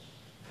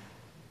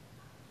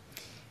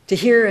 To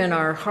hear in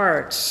our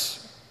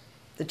hearts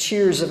the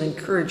cheers of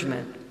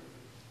encouragement,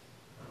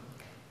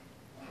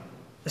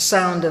 the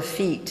sound of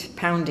feet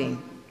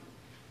pounding,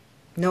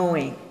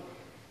 knowing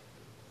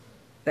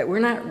that we're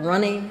not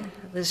running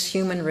this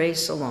human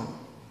race alone,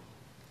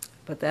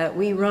 but that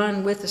we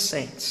run with the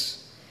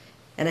saints.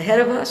 And ahead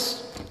of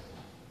us,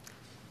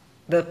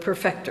 the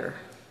perfecter,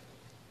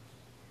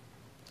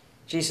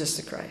 Jesus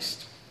the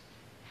Christ.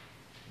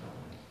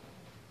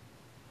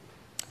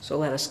 So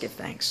let us give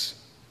thanks.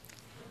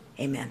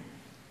 Amen.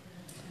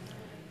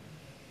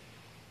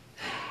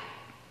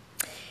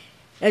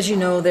 As you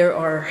know, there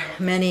are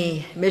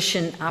many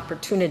mission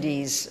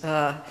opportunities,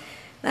 not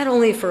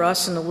only for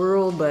us in the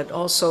world, but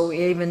also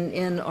even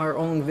in our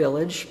own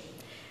village.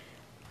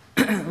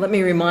 Let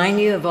me remind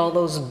you of all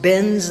those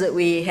bins that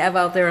we have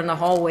out there in the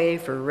hallway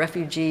for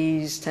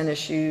refugees, tennis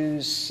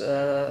shoes,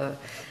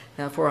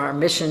 for our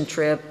mission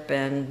trip,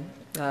 and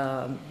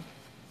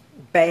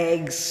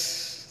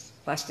bags,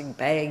 plastic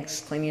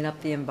bags, cleaning up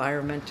the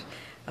environment.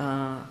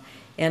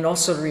 And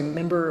also to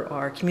remember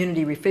our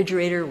community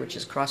refrigerator, which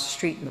is across the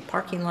street in the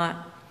parking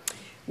lot,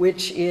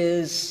 which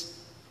is,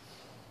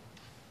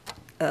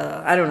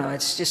 I don't know,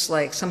 it's just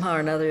like somehow or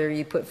another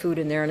you put food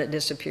in there and it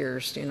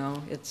disappears,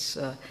 It's,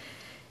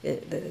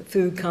 the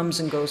food comes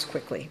and goes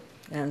quickly.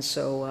 And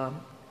so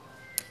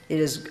it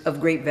is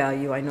of great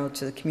value, I know,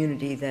 to the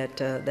community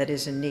that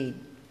is in need.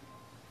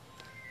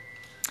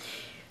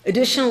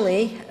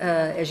 Additionally,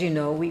 as you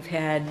know, we've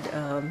had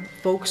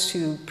folks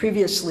who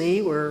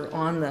previously were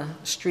on the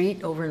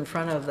street over in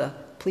front of the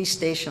police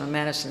station on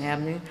Madison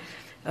Avenue,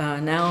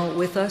 now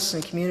with us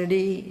in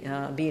community,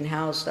 being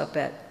housed up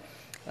at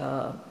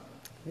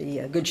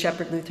the Good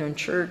Shepherd Lutheran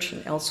Church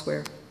and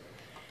elsewhere.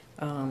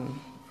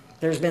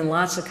 There's been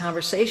lots of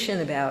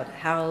conversation about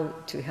how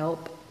to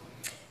help,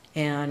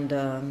 and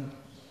a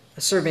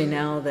survey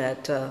now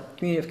that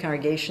Community of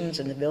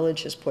Congregations in the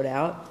Village has put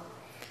out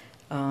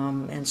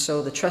And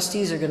so the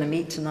trustees are going to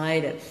meet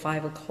tonight at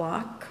 5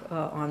 o'clock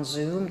on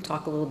Zoom,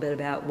 talk a little bit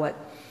about what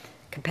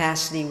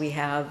capacity we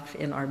have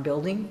in our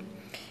building.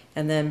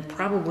 And then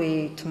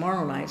probably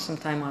tomorrow night,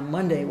 sometime on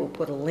Monday, we'll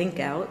put a link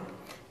out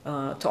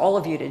to all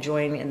of you to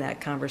join in that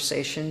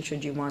conversation,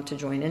 should you want to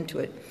join into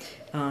it,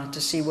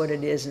 to see what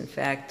it is, in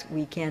fact,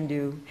 we can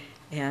do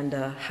and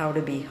how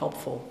to be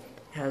helpful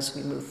as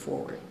we move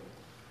forward.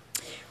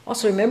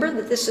 Also remember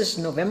that this is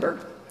November.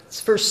 It's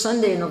first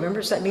Sunday in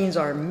November, so that means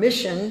our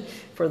mission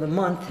for the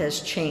month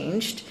has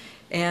changed.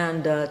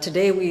 And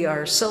today we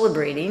are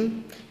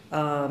celebrating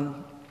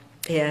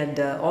and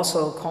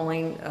also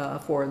calling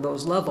for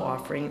those love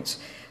offerings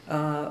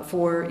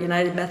for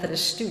United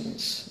Methodist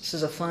students. This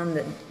is a fund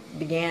that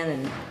began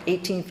in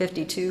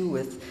 1852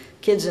 with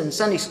kids in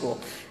Sunday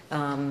school.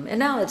 And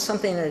now it's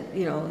something that,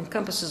 you know,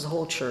 encompasses the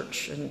whole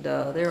church. And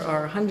there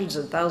are hundreds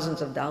of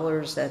thousands of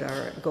dollars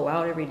that go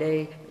out every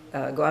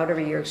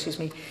year, excuse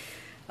me.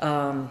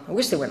 I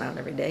wish they went out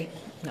every day,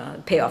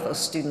 pay off those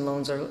student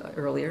loans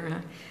earlier, huh?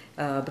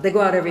 But they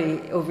go out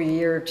every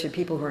year to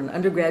people who are in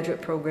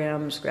undergraduate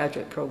programs,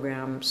 graduate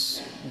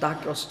programs,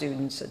 doctoral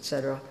students,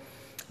 etc.,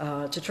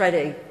 to try to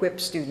equip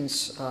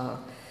students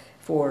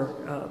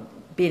for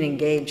being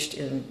engaged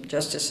in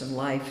justice and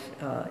life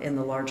in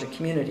the larger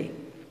community.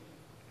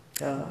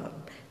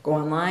 Go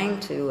online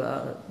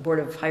to Board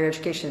of Higher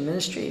Education and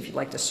Ministry if you'd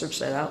like to search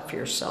that out for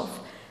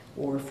yourself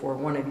or for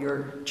one of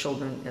your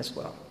children as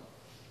well.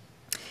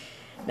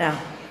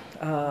 Now,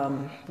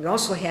 we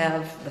also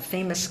have the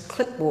famous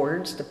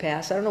clipboards to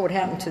pass. I don't know what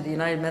happened to the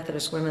United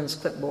Methodist Women's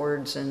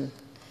clipboards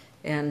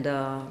and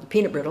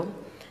peanut brittle,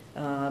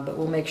 but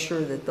we'll make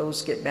sure that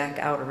those get back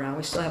out around.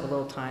 We still have a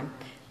little time.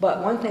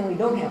 But one thing we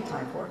don't have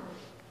time for,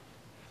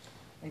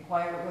 we're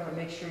going to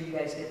make sure you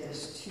guys get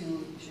this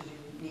too, should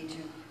you need to,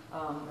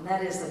 and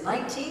that is the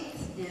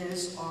 19th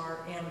is our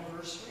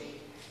anniversary.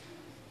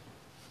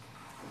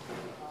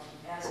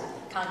 As a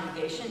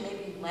congregation,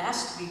 maybe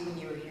last week when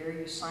you were here,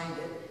 you signed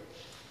it.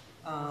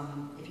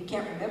 If you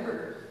can't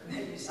remember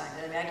that you signed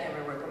it, I mean, I can't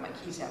remember where I put my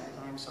keys half the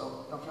time,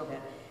 so don't feel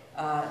bad.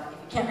 If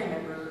you can't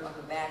remember, on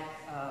the back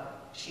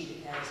sheet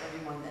it has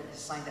everyone that has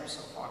signed up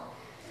so far.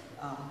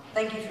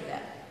 Thank you for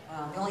that.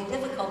 The only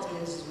difficulty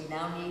is we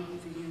now need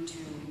for you to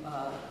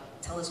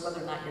tell us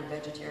whether or not you're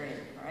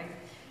vegetarian, all right?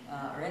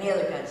 Or any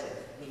other kinds of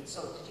meat.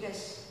 So did you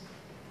guys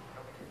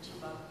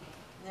keep up?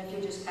 And then if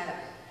you just kind of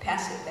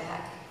pass it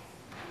back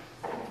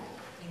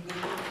in good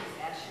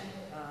fashion.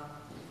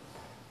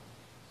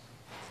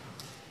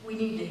 We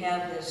need to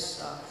have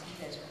this,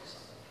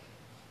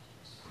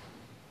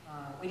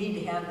 we need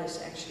to have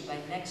this actually by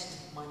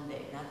next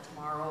Monday, not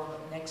tomorrow, but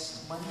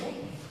next Monday.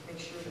 Make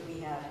sure that we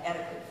have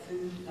adequate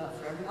food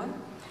for everyone.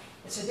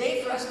 It's a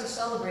day for us to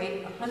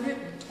celebrate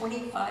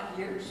 125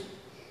 years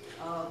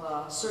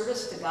of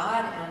service to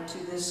God and to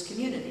this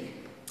community.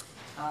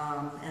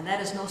 And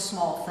that is no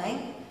small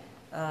thing.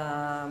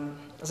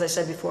 As I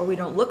said before, we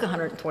don't look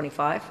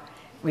 125.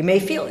 We may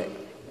feel it,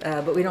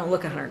 but we don't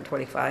look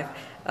 125.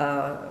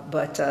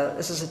 But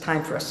this is a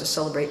time for us to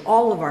celebrate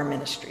all of our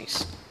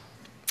ministries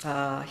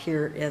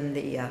here in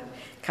the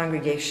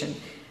congregation,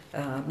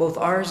 both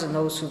ours and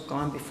those who've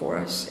gone before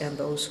us and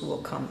those who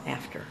will come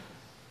after.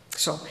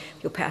 So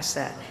you'll pass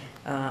that.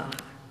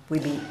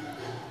 We'd be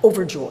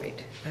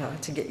overjoyed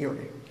to get your,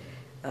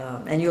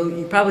 and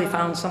you probably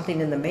found something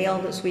in the mail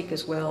this week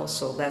as well,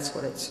 so that's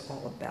what it's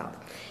all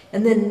about.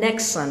 And then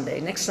next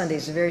Sunday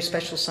is a very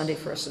special Sunday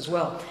for us as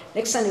well.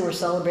 Next Sunday we're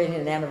celebrating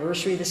an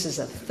anniversary. This is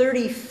a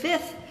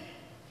 35th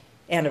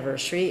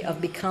anniversary of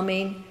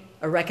becoming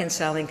a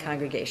reconciling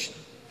congregation.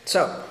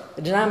 So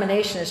the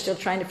denomination is still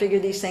trying to figure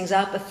these things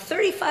out, but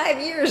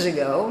 35 years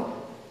ago,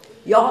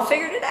 y'all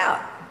figured it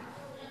out.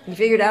 You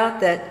figured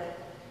out that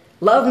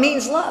love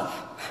means love,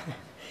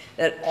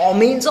 that all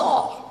means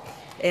all.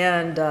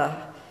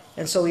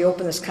 And so we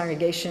open this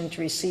congregation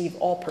to receive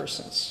all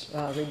persons,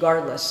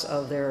 regardless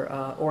of their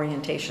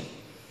orientation.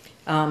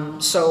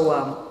 Next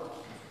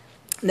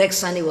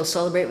Sunday we'll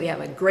celebrate. We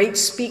have a great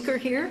speaker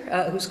here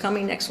who's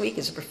coming next week.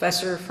 He's a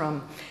professor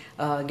from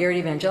Garrett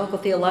Evangelical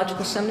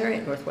Theological Seminary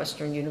at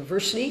Northwestern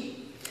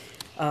University,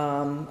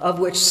 of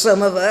which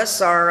some of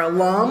us are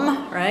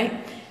alum,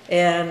 right?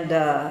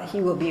 And he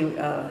will be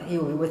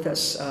with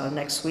us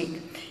next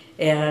week.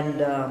 And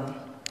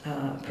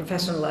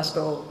Professor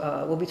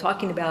Lesko will be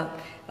talking about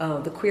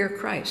the queer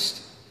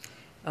Christ.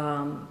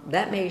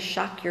 That may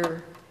shock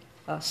your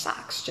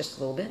socks just a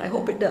little bit. I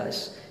hope it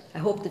does. I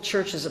hope the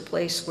church is a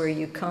place where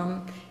you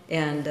come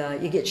and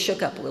you get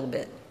shook up a little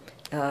bit.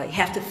 You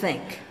have to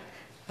think.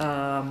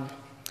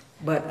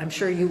 But I'm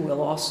sure you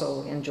will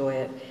also enjoy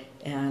it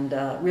and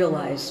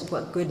realize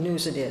what good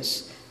news it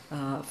is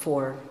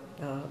for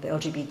the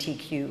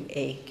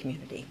LGBTQA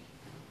community.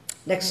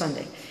 Next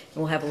Sunday, and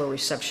we'll have a little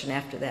reception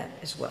after that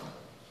as well.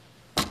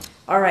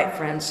 All right,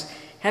 friends,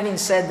 having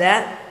said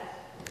that,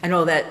 I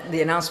know that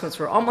the announcements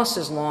were almost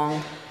as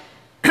long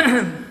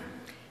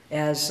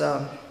as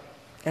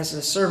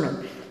the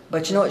sermon,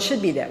 but you know, it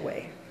should be that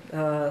way.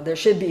 There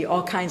should be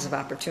all kinds of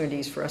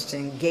opportunities for us to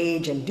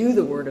engage and do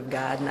the Word of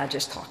God, not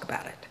just talk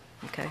about it,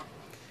 okay?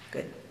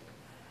 Good.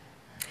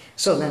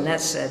 So then, that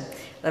said,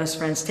 let us,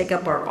 friends, take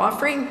up our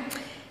offering.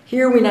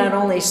 Here we not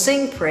only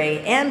sing,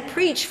 pray, and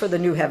preach for the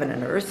new heaven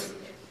and earth,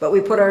 but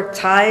we put our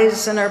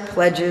tithes and our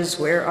pledges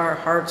where our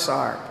hearts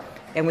are,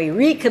 and we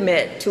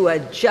recommit to a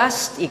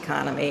just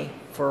economy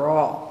for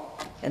all.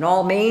 And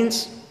all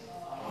means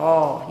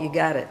all. You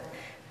got it.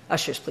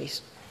 Ushers,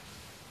 please.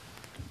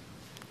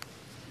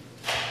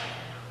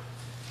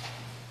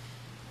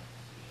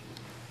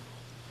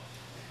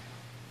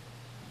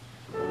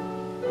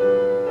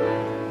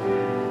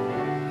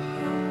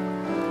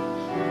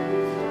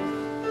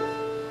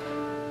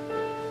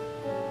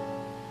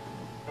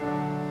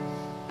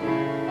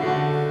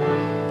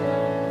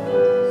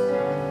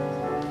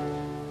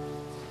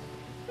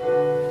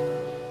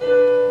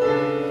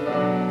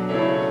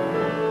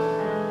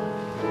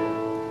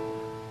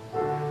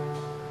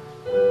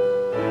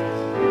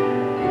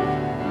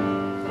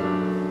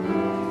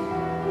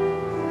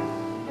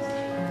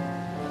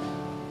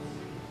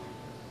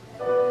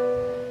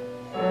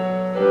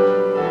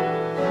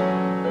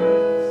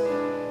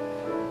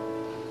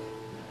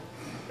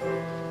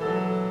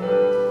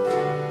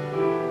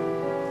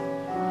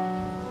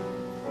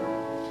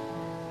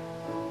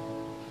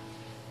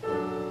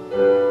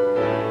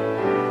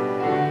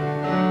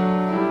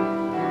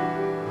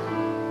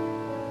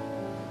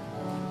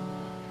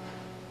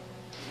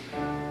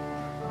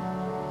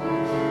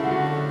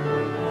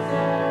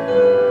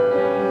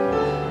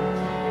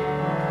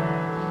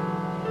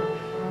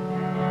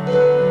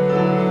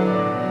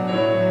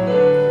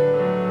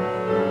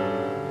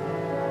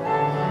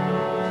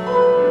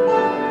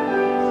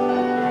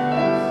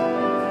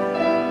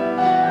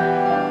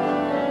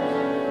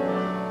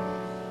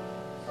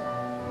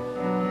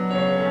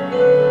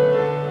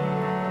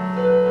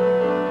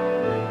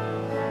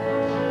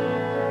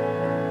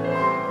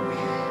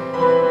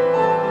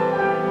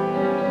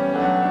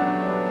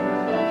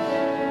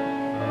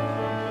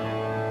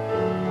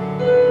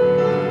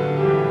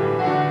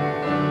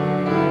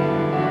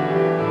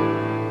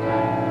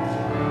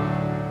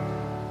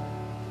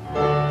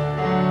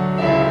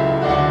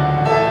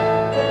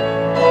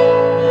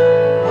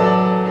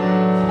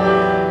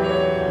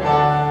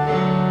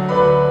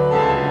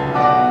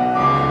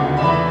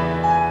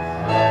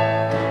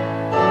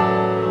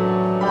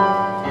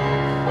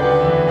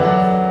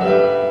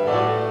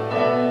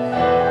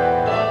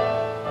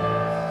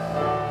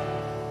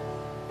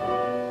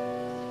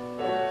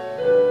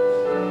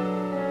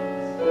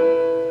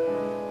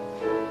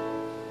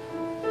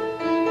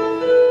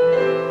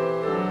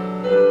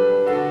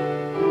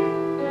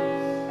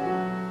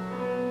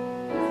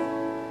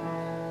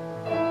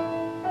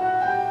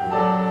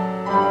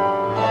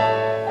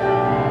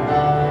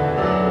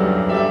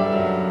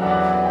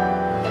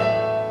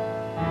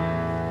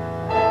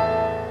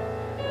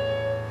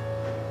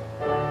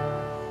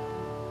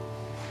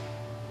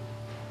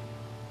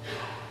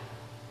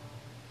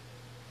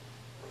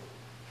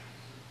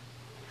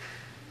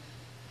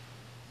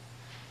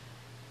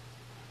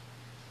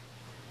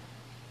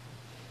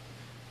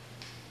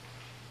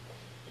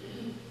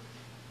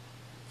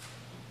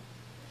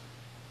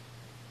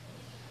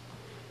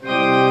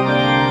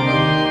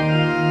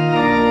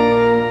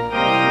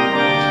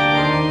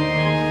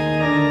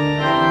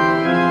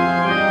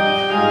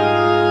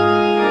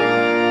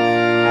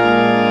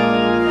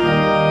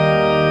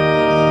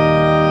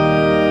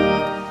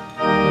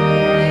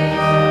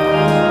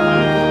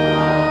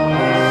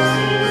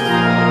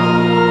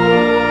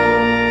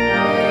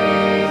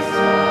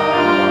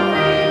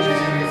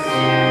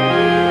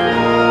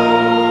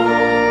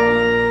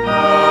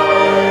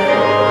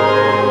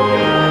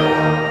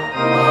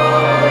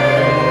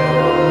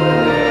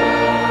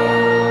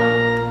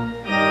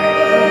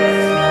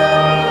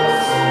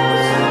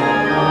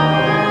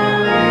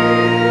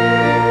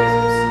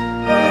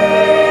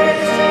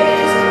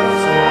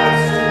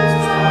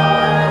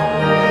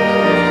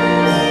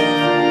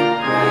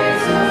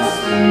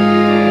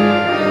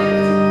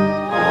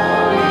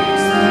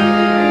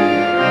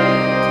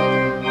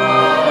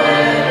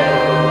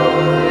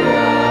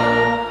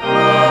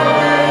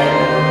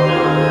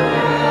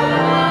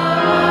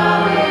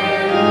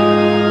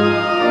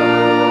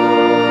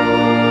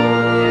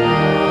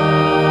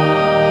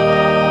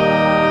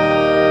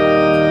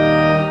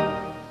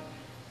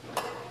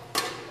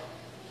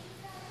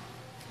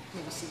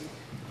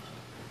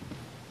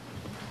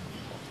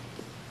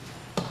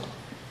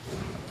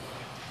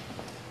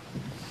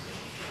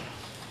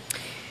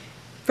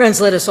 Friends,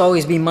 let us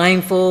always be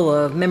mindful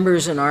of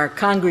members in our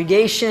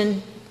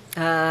congregation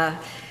who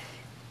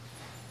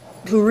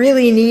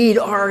really need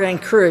our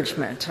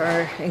encouragement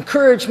to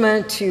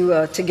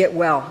get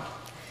well,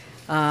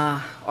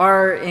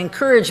 our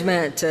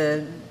encouragement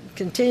to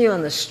continue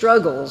in the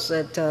struggles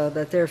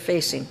that they're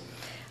facing,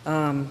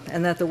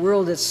 and that the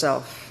world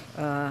itself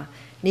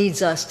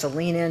needs us to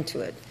lean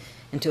into it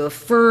and to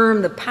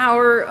affirm the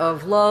power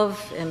of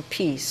love and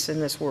peace in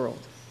this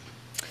world.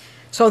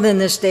 So then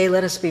this day,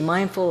 let us be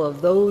mindful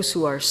of those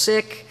who are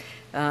sick,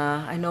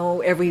 I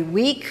know every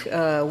week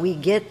we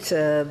get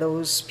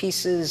those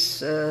pieces,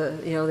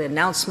 the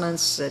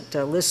announcements that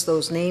list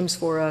those names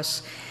for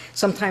us.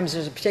 Sometimes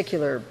there's a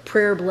particular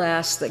prayer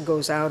blast that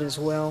goes out as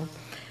well.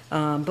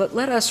 But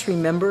let us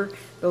remember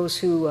those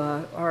who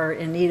are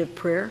in need of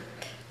prayer.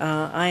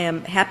 I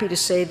am happy to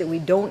say that we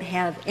don't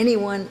have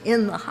anyone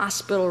in the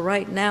hospital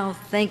right now.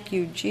 Thank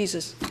you,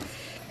 Jesus.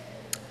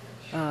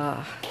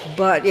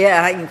 But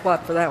yeah, I can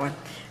clap for that one.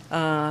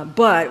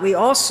 But we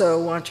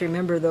also want to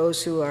remember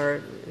those who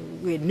are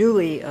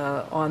newly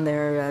on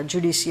there.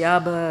 Judy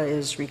Siaba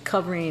is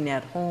recovering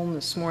at home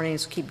this morning,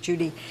 so keep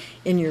Judy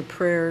in your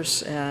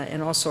prayers,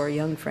 and also our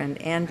young friend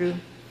Andrew.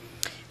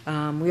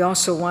 We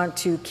also want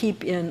to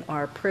keep in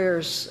our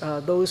prayers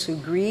those who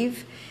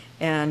grieve,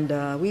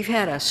 and we've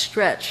had a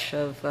stretch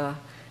of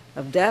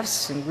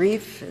deaths and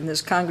grief in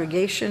this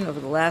congregation over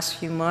the last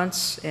few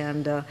months,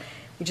 and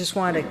we just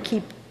want to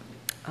keep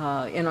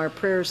in our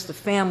prayers the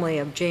family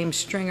of James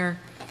Stringer,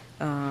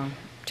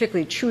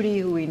 particularly Trudy,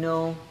 who we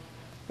know,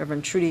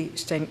 Reverend Trudy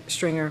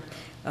Stringer.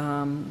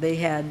 They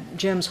had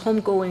Jim's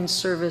homegoing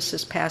service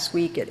this past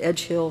week at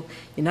Edge Hill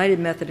United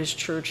Methodist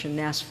Church in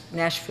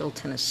Nashville,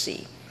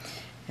 Tennessee.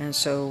 And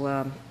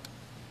so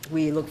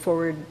we look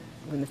forward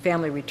when the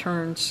family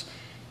returns,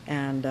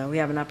 and we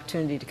have an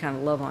opportunity to kind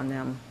of love on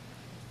them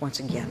once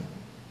again.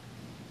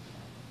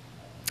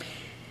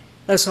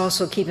 Let's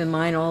also keep in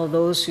mind all of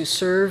those who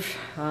serve.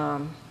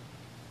 I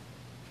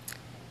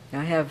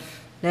have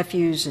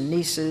nephews and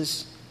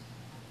nieces.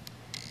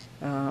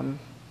 I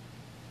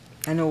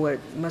know what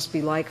it must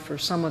be like for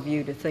some of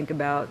you to think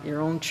about your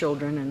own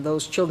children and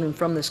those children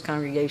from this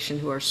congregation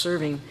who are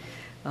serving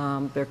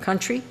their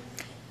country.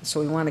 So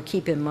we want to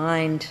keep in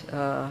mind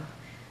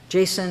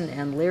Jason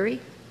and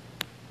Larry,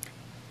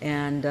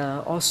 and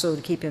also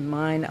to keep in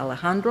mind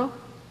Alejandro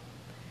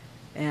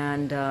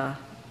and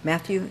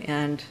Matthew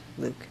and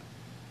Luke.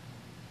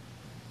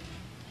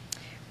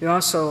 We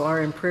also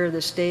are in prayer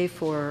this day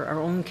for our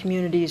own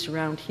communities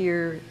around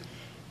here.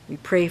 We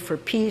pray for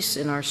peace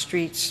in our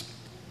streets,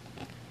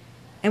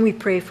 and we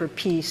pray for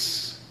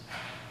peace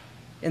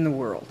in the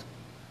world.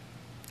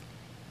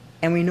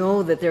 And we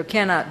know that there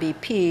cannot be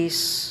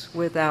peace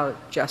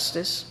without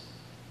justice.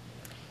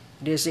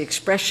 It is the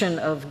expression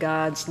of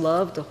God's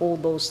love to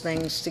hold those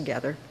things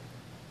together.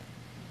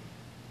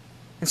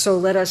 And so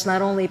let us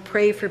not only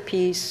pray for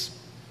peace,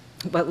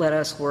 but let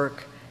us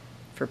work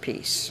for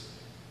peace.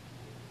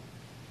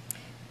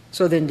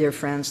 So then, dear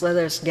friends, let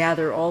us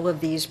gather all of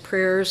these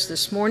prayers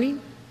this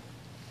morning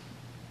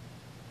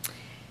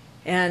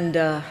and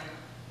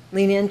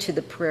lean into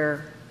the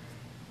prayer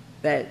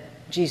that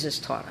Jesus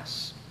taught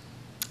us,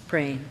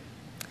 praying,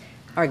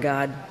 "Our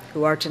God,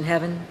 who art in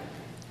heaven,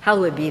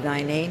 hallowed be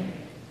thy name.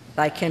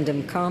 Thy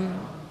kingdom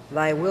come,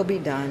 thy will be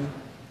done,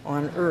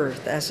 on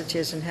earth as it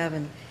is in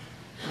heaven.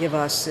 Give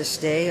us this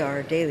day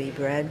our daily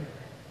bread,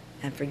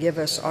 and forgive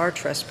us our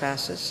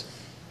trespasses,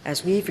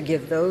 as we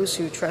forgive those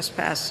who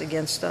trespass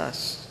against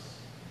us.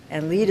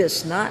 And lead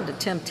us not into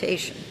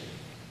temptation,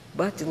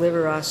 but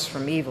deliver us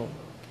from evil.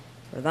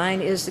 For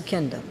thine is the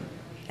kingdom,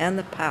 and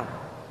the power,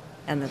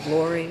 and the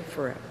glory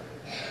forever.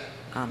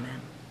 Amen."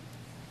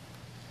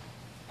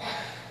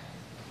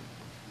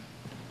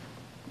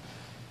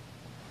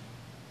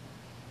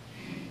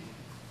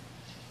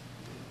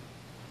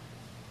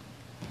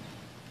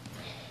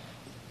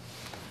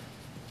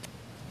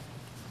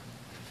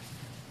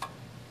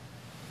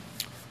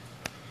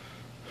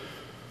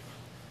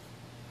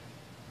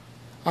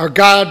 Our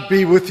God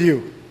be with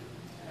you.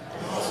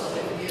 And also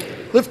with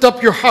you. Lift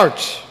up your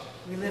hearts.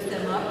 We lift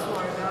them up to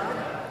our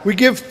God. We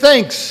give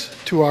thanks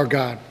to our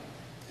God.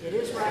 It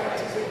is right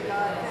to give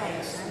God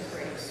thanks and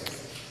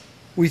praise.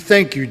 We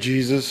thank you,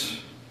 Jesus,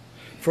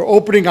 for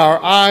opening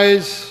our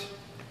eyes,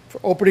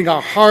 for opening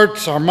our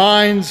hearts, our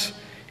minds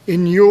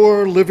in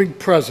your living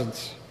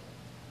presence.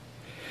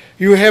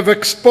 You have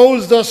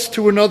exposed us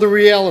to another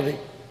reality,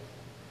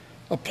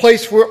 a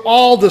place where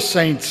all the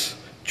saints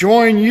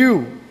join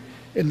you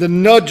in the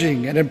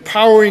nudging and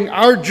empowering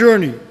our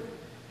journey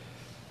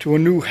to a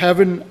new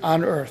heaven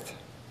on earth.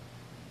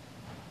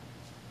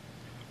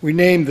 We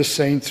name the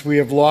saints we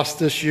have lost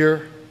this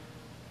year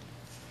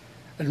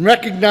and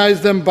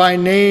recognize them by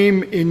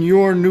name in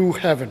your new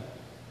heaven.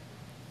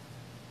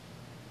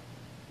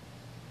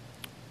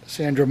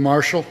 Sandra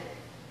Marshall,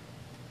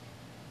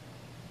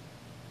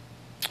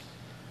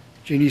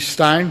 Jeannie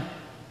Stein,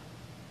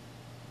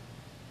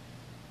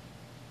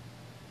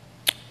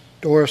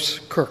 Doris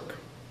Kirk,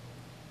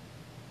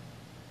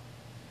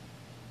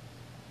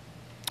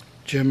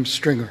 Jim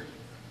Stringer,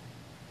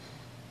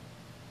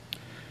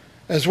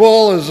 as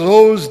well as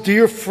those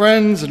dear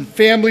friends and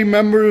family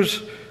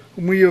members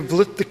whom we have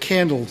lit the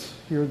candles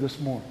here this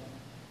morning.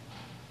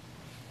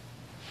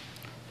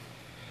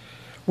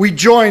 We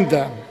join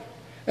them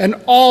and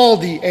all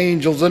the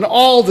angels and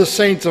all the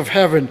saints of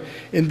heaven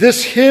in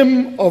this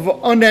hymn of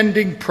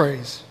unending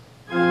praise.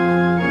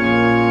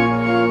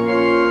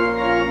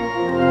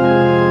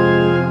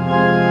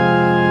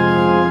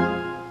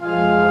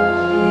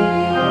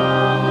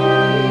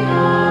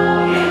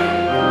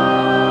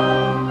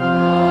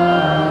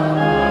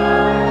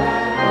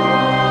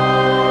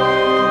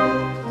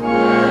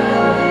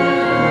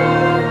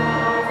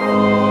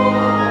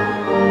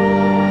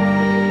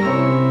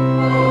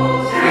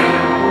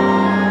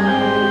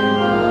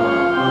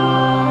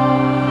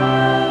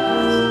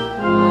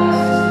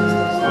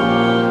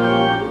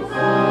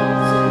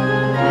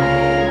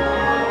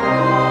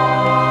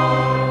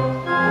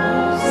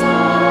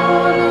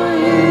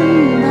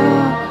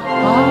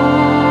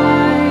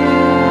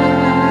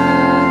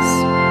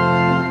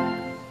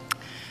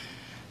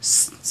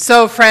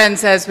 So,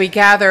 friends, as we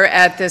gather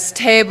at this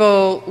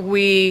table,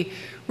 we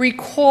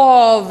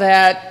recall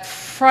that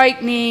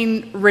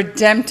frightening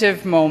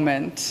redemptive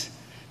moment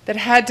that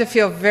had to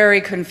feel very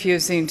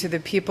confusing to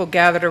the people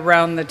gathered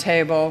around the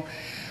table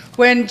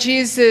when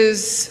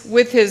Jesus,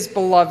 with his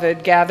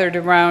beloved gathered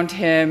around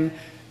him,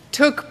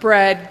 took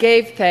bread,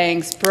 gave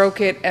thanks, broke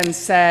it, and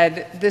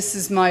said, "This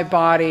is my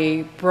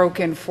body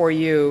broken for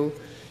you.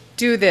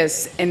 Do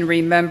this in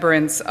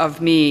remembrance of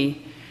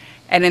me."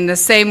 And in the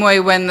same way,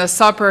 when the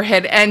supper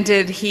had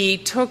ended, he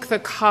took the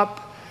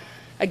cup,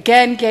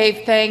 again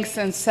gave thanks,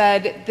 and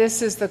said,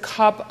 "This is the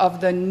cup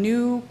of the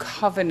new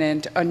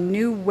covenant, a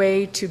new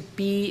way to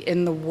be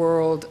in the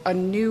world, a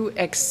new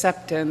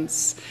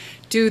acceptance.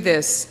 Do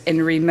this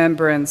in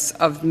remembrance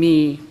of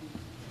me."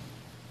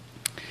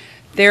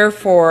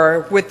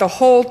 Therefore, with the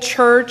whole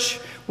church,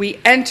 we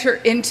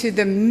enter into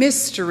the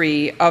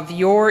mystery of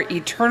your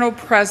eternal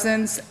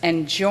presence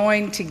and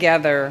join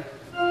together.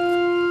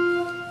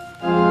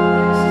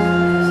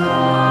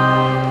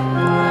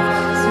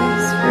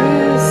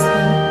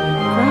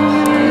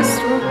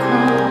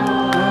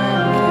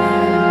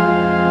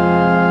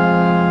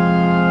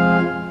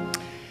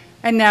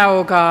 And now,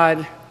 O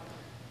God,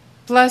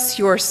 bless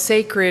your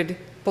sacred,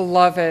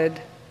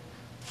 beloved,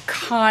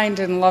 kind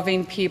and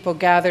loving people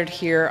gathered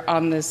here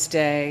on this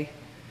day,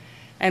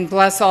 and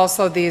bless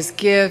also these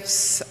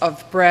gifts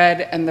of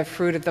bread and the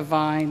fruit of the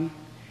vine.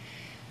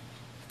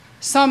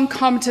 Some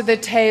come to the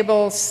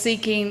table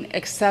seeking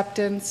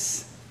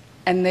acceptance,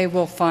 and they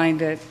will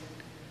find it.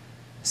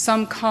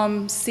 Some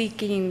come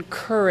seeking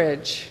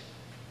courage,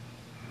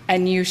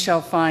 and you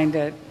shall find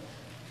it.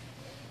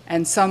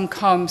 And some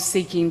come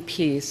seeking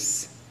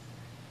peace.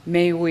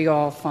 May we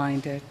all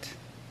find it.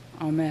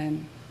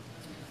 Amen.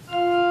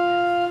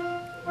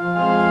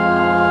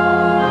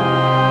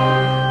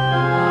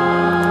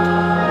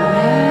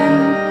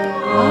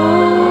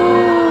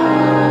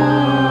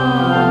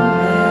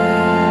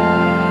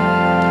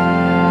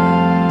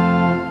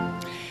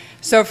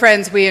 So,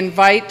 friends, we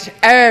invite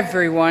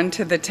everyone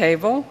to the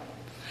table,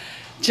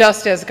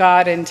 just as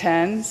God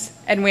intends.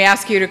 And we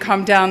ask you to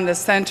come down the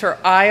center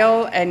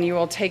aisle, and you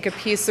will take a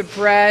piece of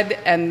bread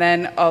and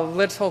then a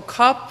little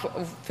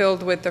cup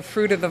filled with the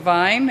fruit of the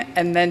vine,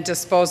 and then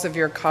dispose of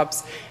your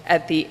cups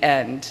at the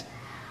end.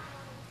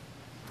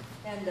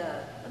 And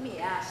let me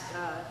ask,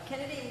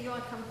 Kennedy, you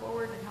want to come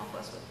forward and help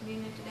us with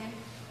communion today?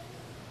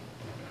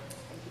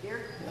 Thank you, dear.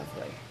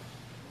 Lovely.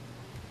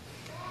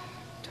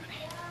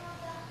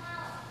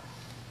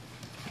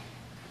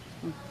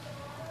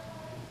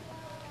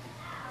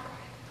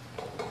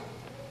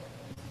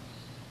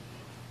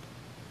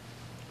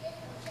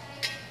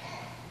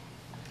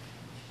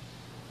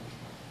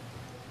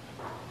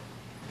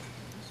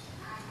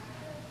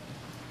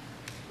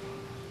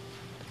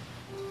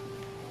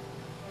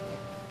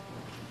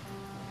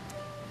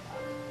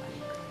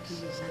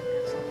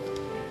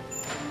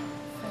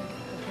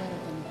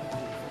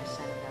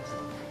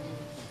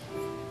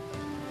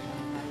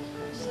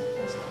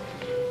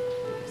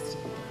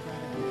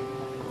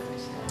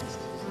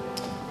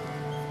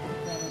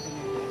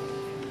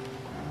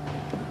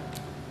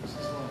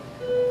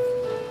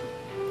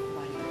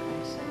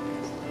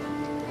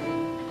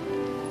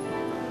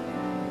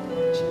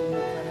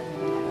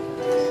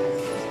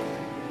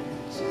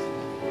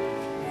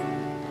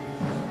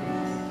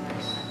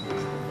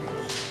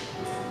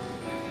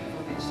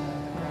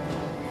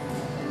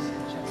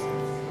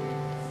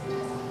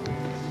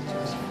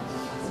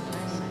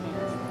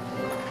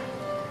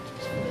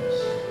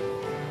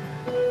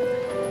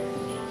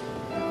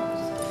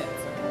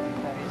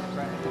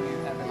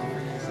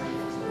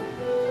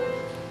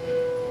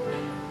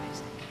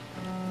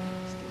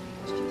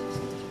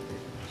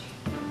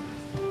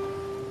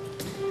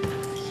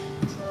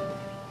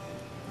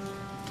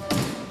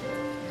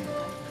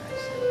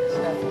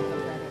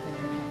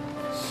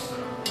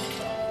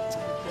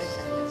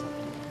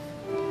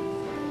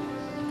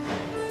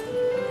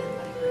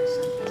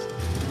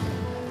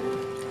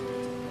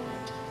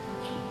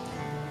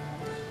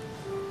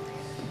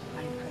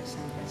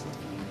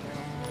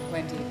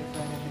 Wendy, the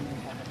bread of the new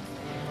heaven.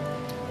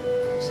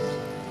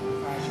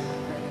 Roger, the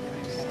bread of the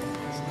new heaven.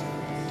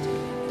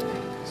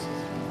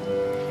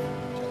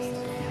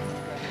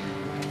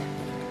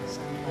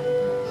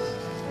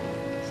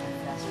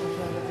 That's the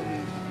bread of the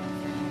new heaven.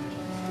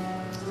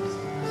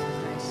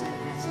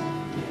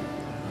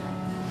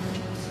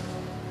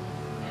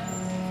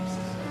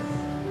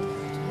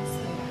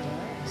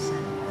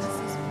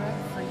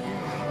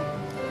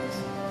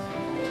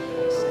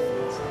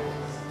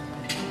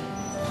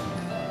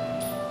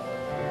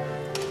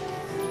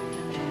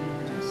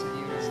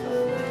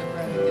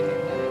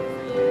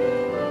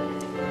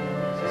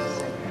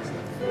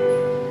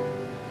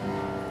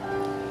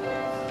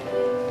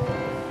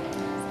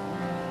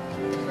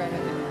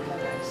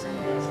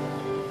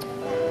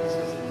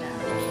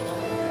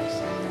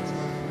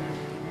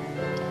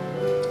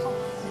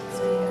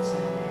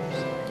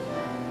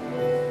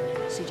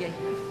 CJ?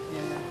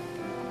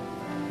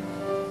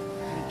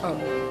 Oh,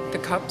 the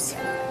cups? We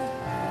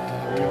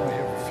only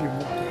have a few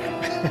more.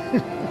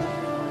 Why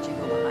don't you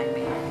go behind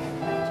me?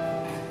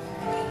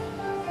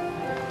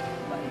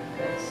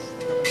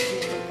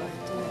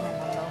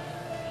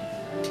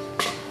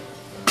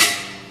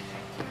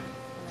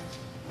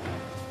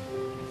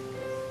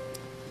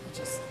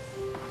 Just.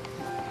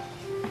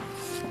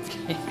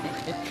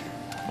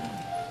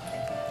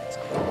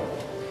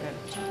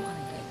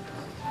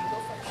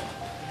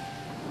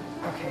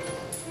 Okay.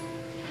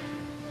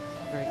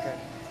 Very good.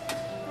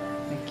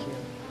 Thank you.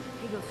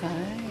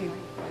 Fine.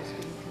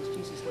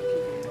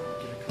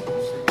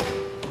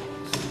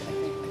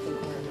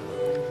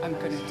 I'm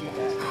going to do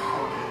that.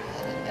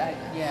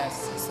 Yes.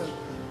 So,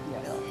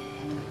 yes.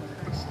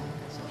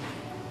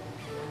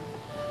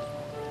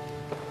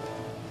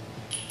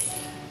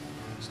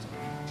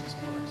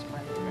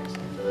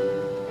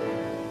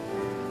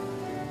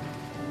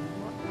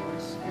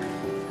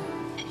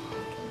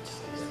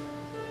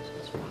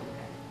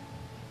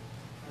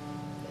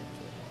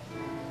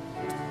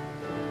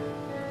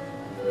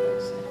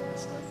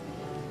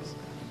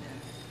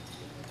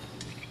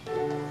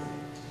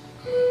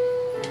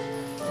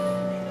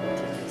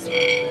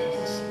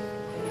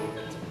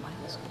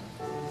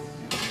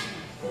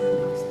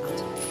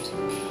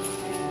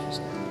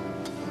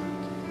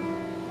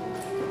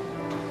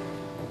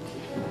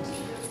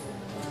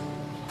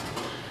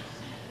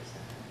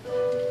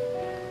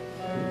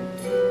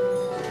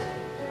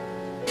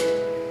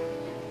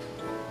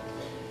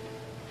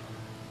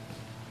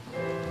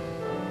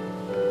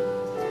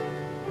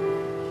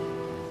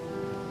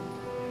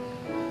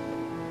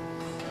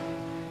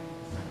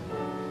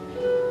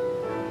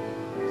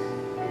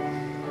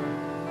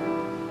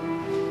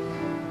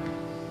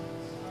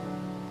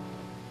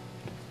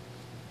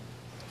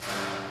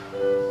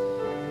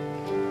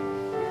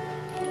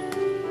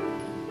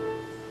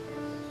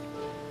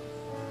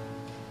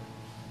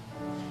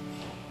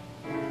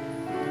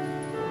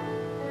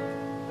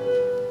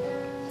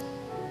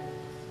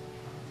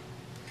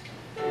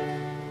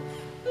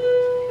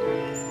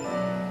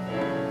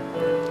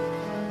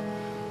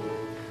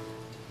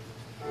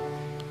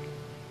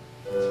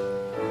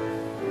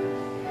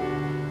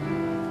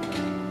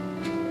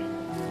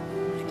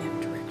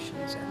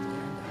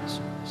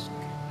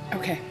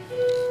 Okay.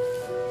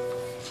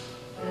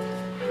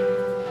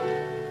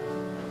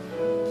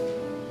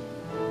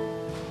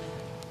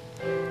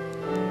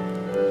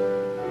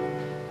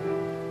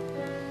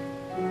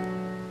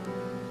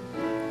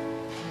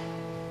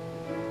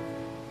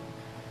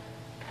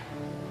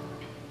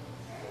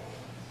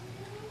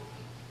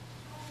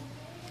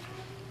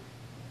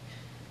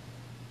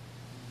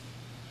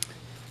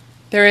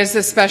 There is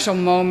a special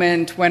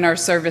moment when our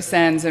service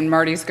ends, and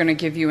Marty's going to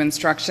give you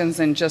instructions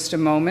in just a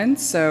moment,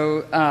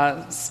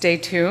 so stay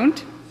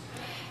tuned.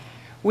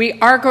 We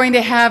are going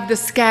to have the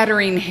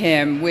scattering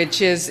hymn, which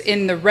is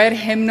in the red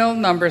hymnal,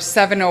 number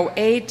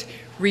 708,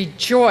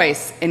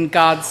 Rejoice in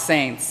God's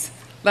Saints.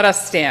 Let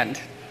us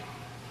stand.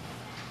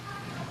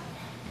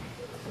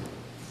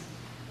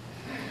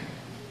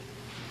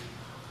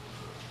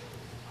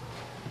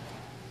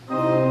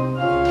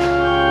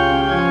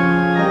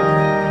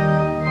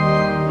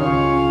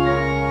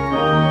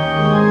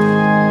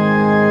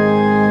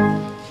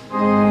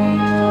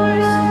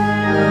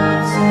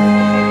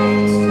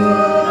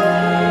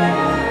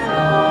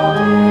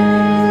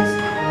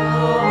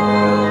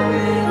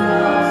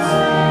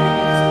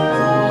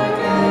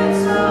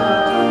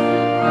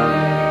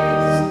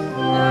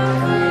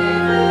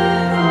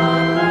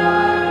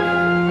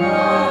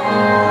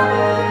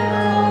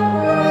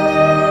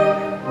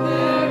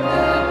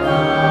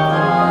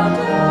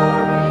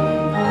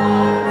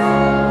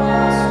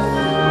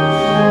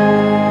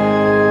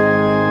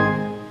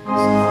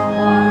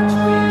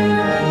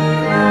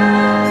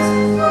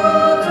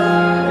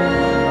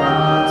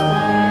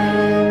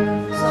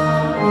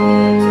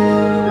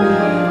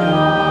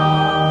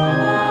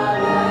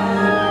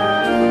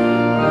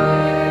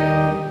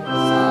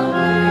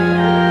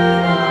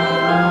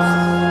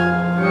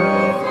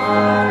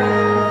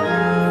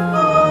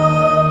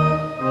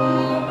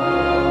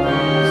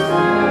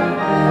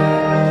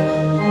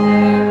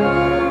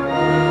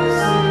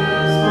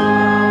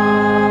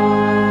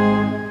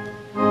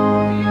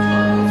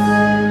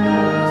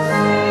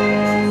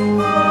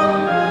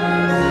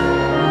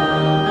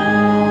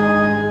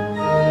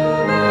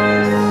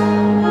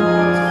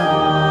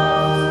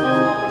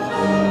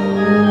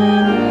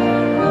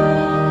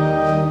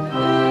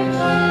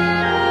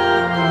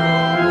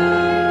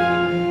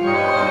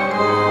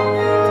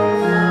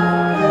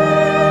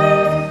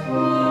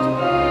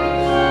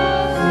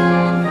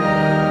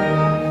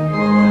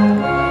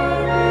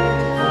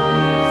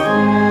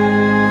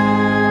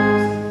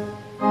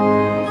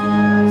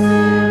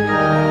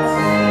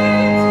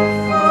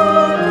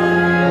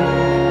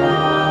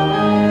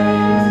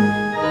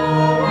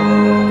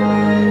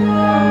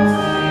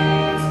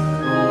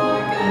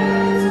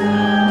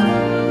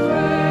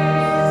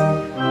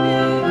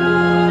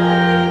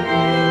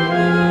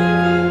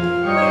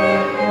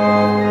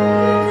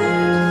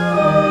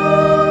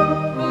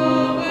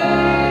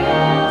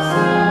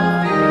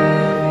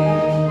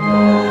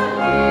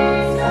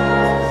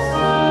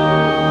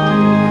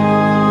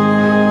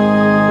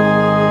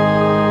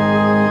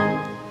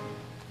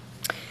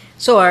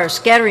 So our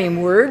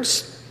scattering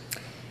words.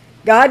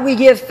 God, we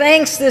give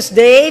thanks this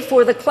day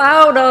for the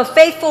cloud of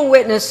faithful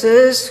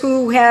witnesses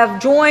who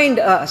have joined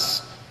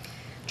us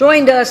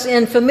joined us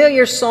in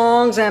familiar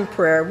songs and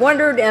prayer,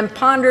 wondered and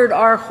pondered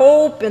our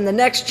hope in the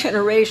next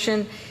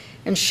generation,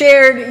 and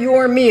shared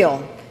your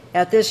meal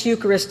at this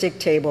Eucharistic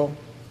table.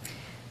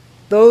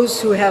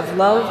 Those who have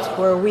loved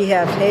where we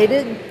have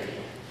hated,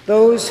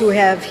 those who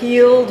have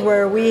healed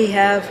where we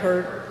have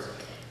hurt,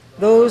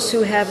 those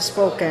who have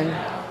spoken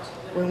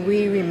when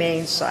we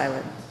remain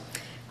silent.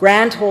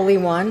 Grant, Holy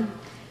One,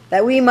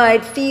 that we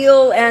might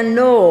feel and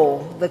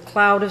know the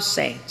cloud of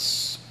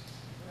saints.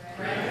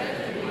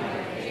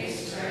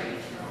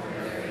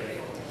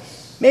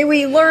 May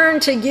we learn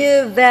to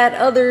give that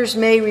others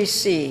may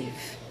receive.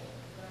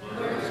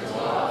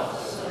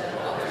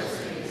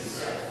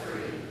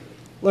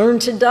 Learn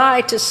to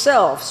die to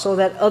self so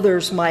that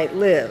others might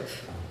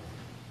live.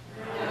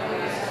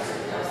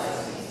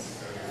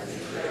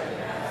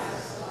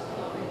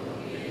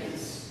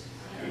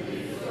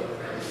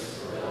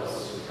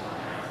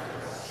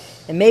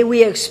 And may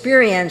we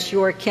experience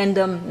your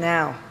kingdom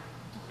now.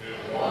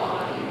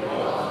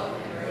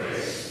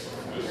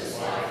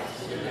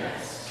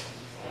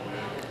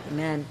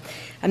 Amen.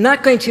 I'm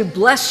not going to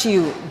bless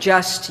you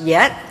just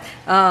yet,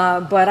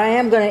 but I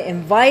am going to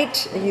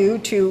invite you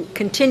to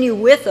continue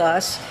with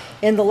us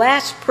in the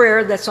last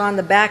prayer that's on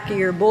the back of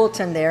your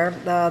bulletin there,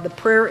 the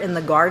prayer in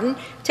the garden.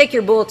 Take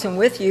your bulletin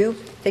with you.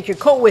 Take your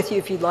coat with you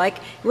if you'd like.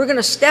 We're going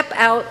to step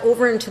out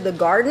over into the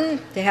garden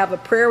to have a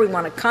prayer. We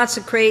want to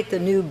consecrate the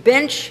new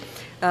bench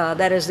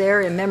that is there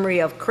in memory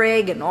of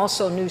Craig, and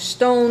also new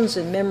stones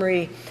in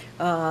memory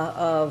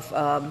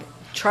of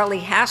Charlie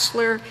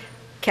Hassler,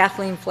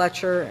 Kathleen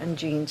Fletcher, and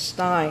Jean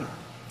Stein.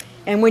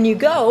 And when you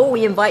go,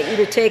 we invite you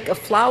to take a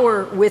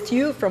flower with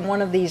you from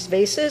one of these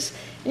vases,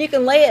 and you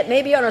can lay it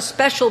maybe on a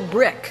special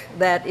brick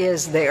that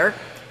is there,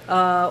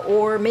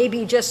 or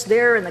maybe just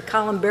there in the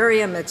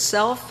columbarium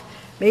itself.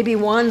 Maybe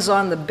one's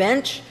on the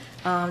bench,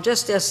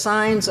 just as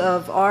signs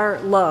of our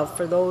love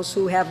for those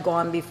who have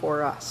gone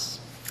before us.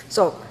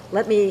 So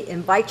let me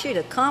invite you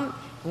to come,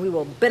 and we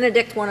will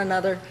benedict one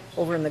another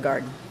over in the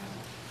garden.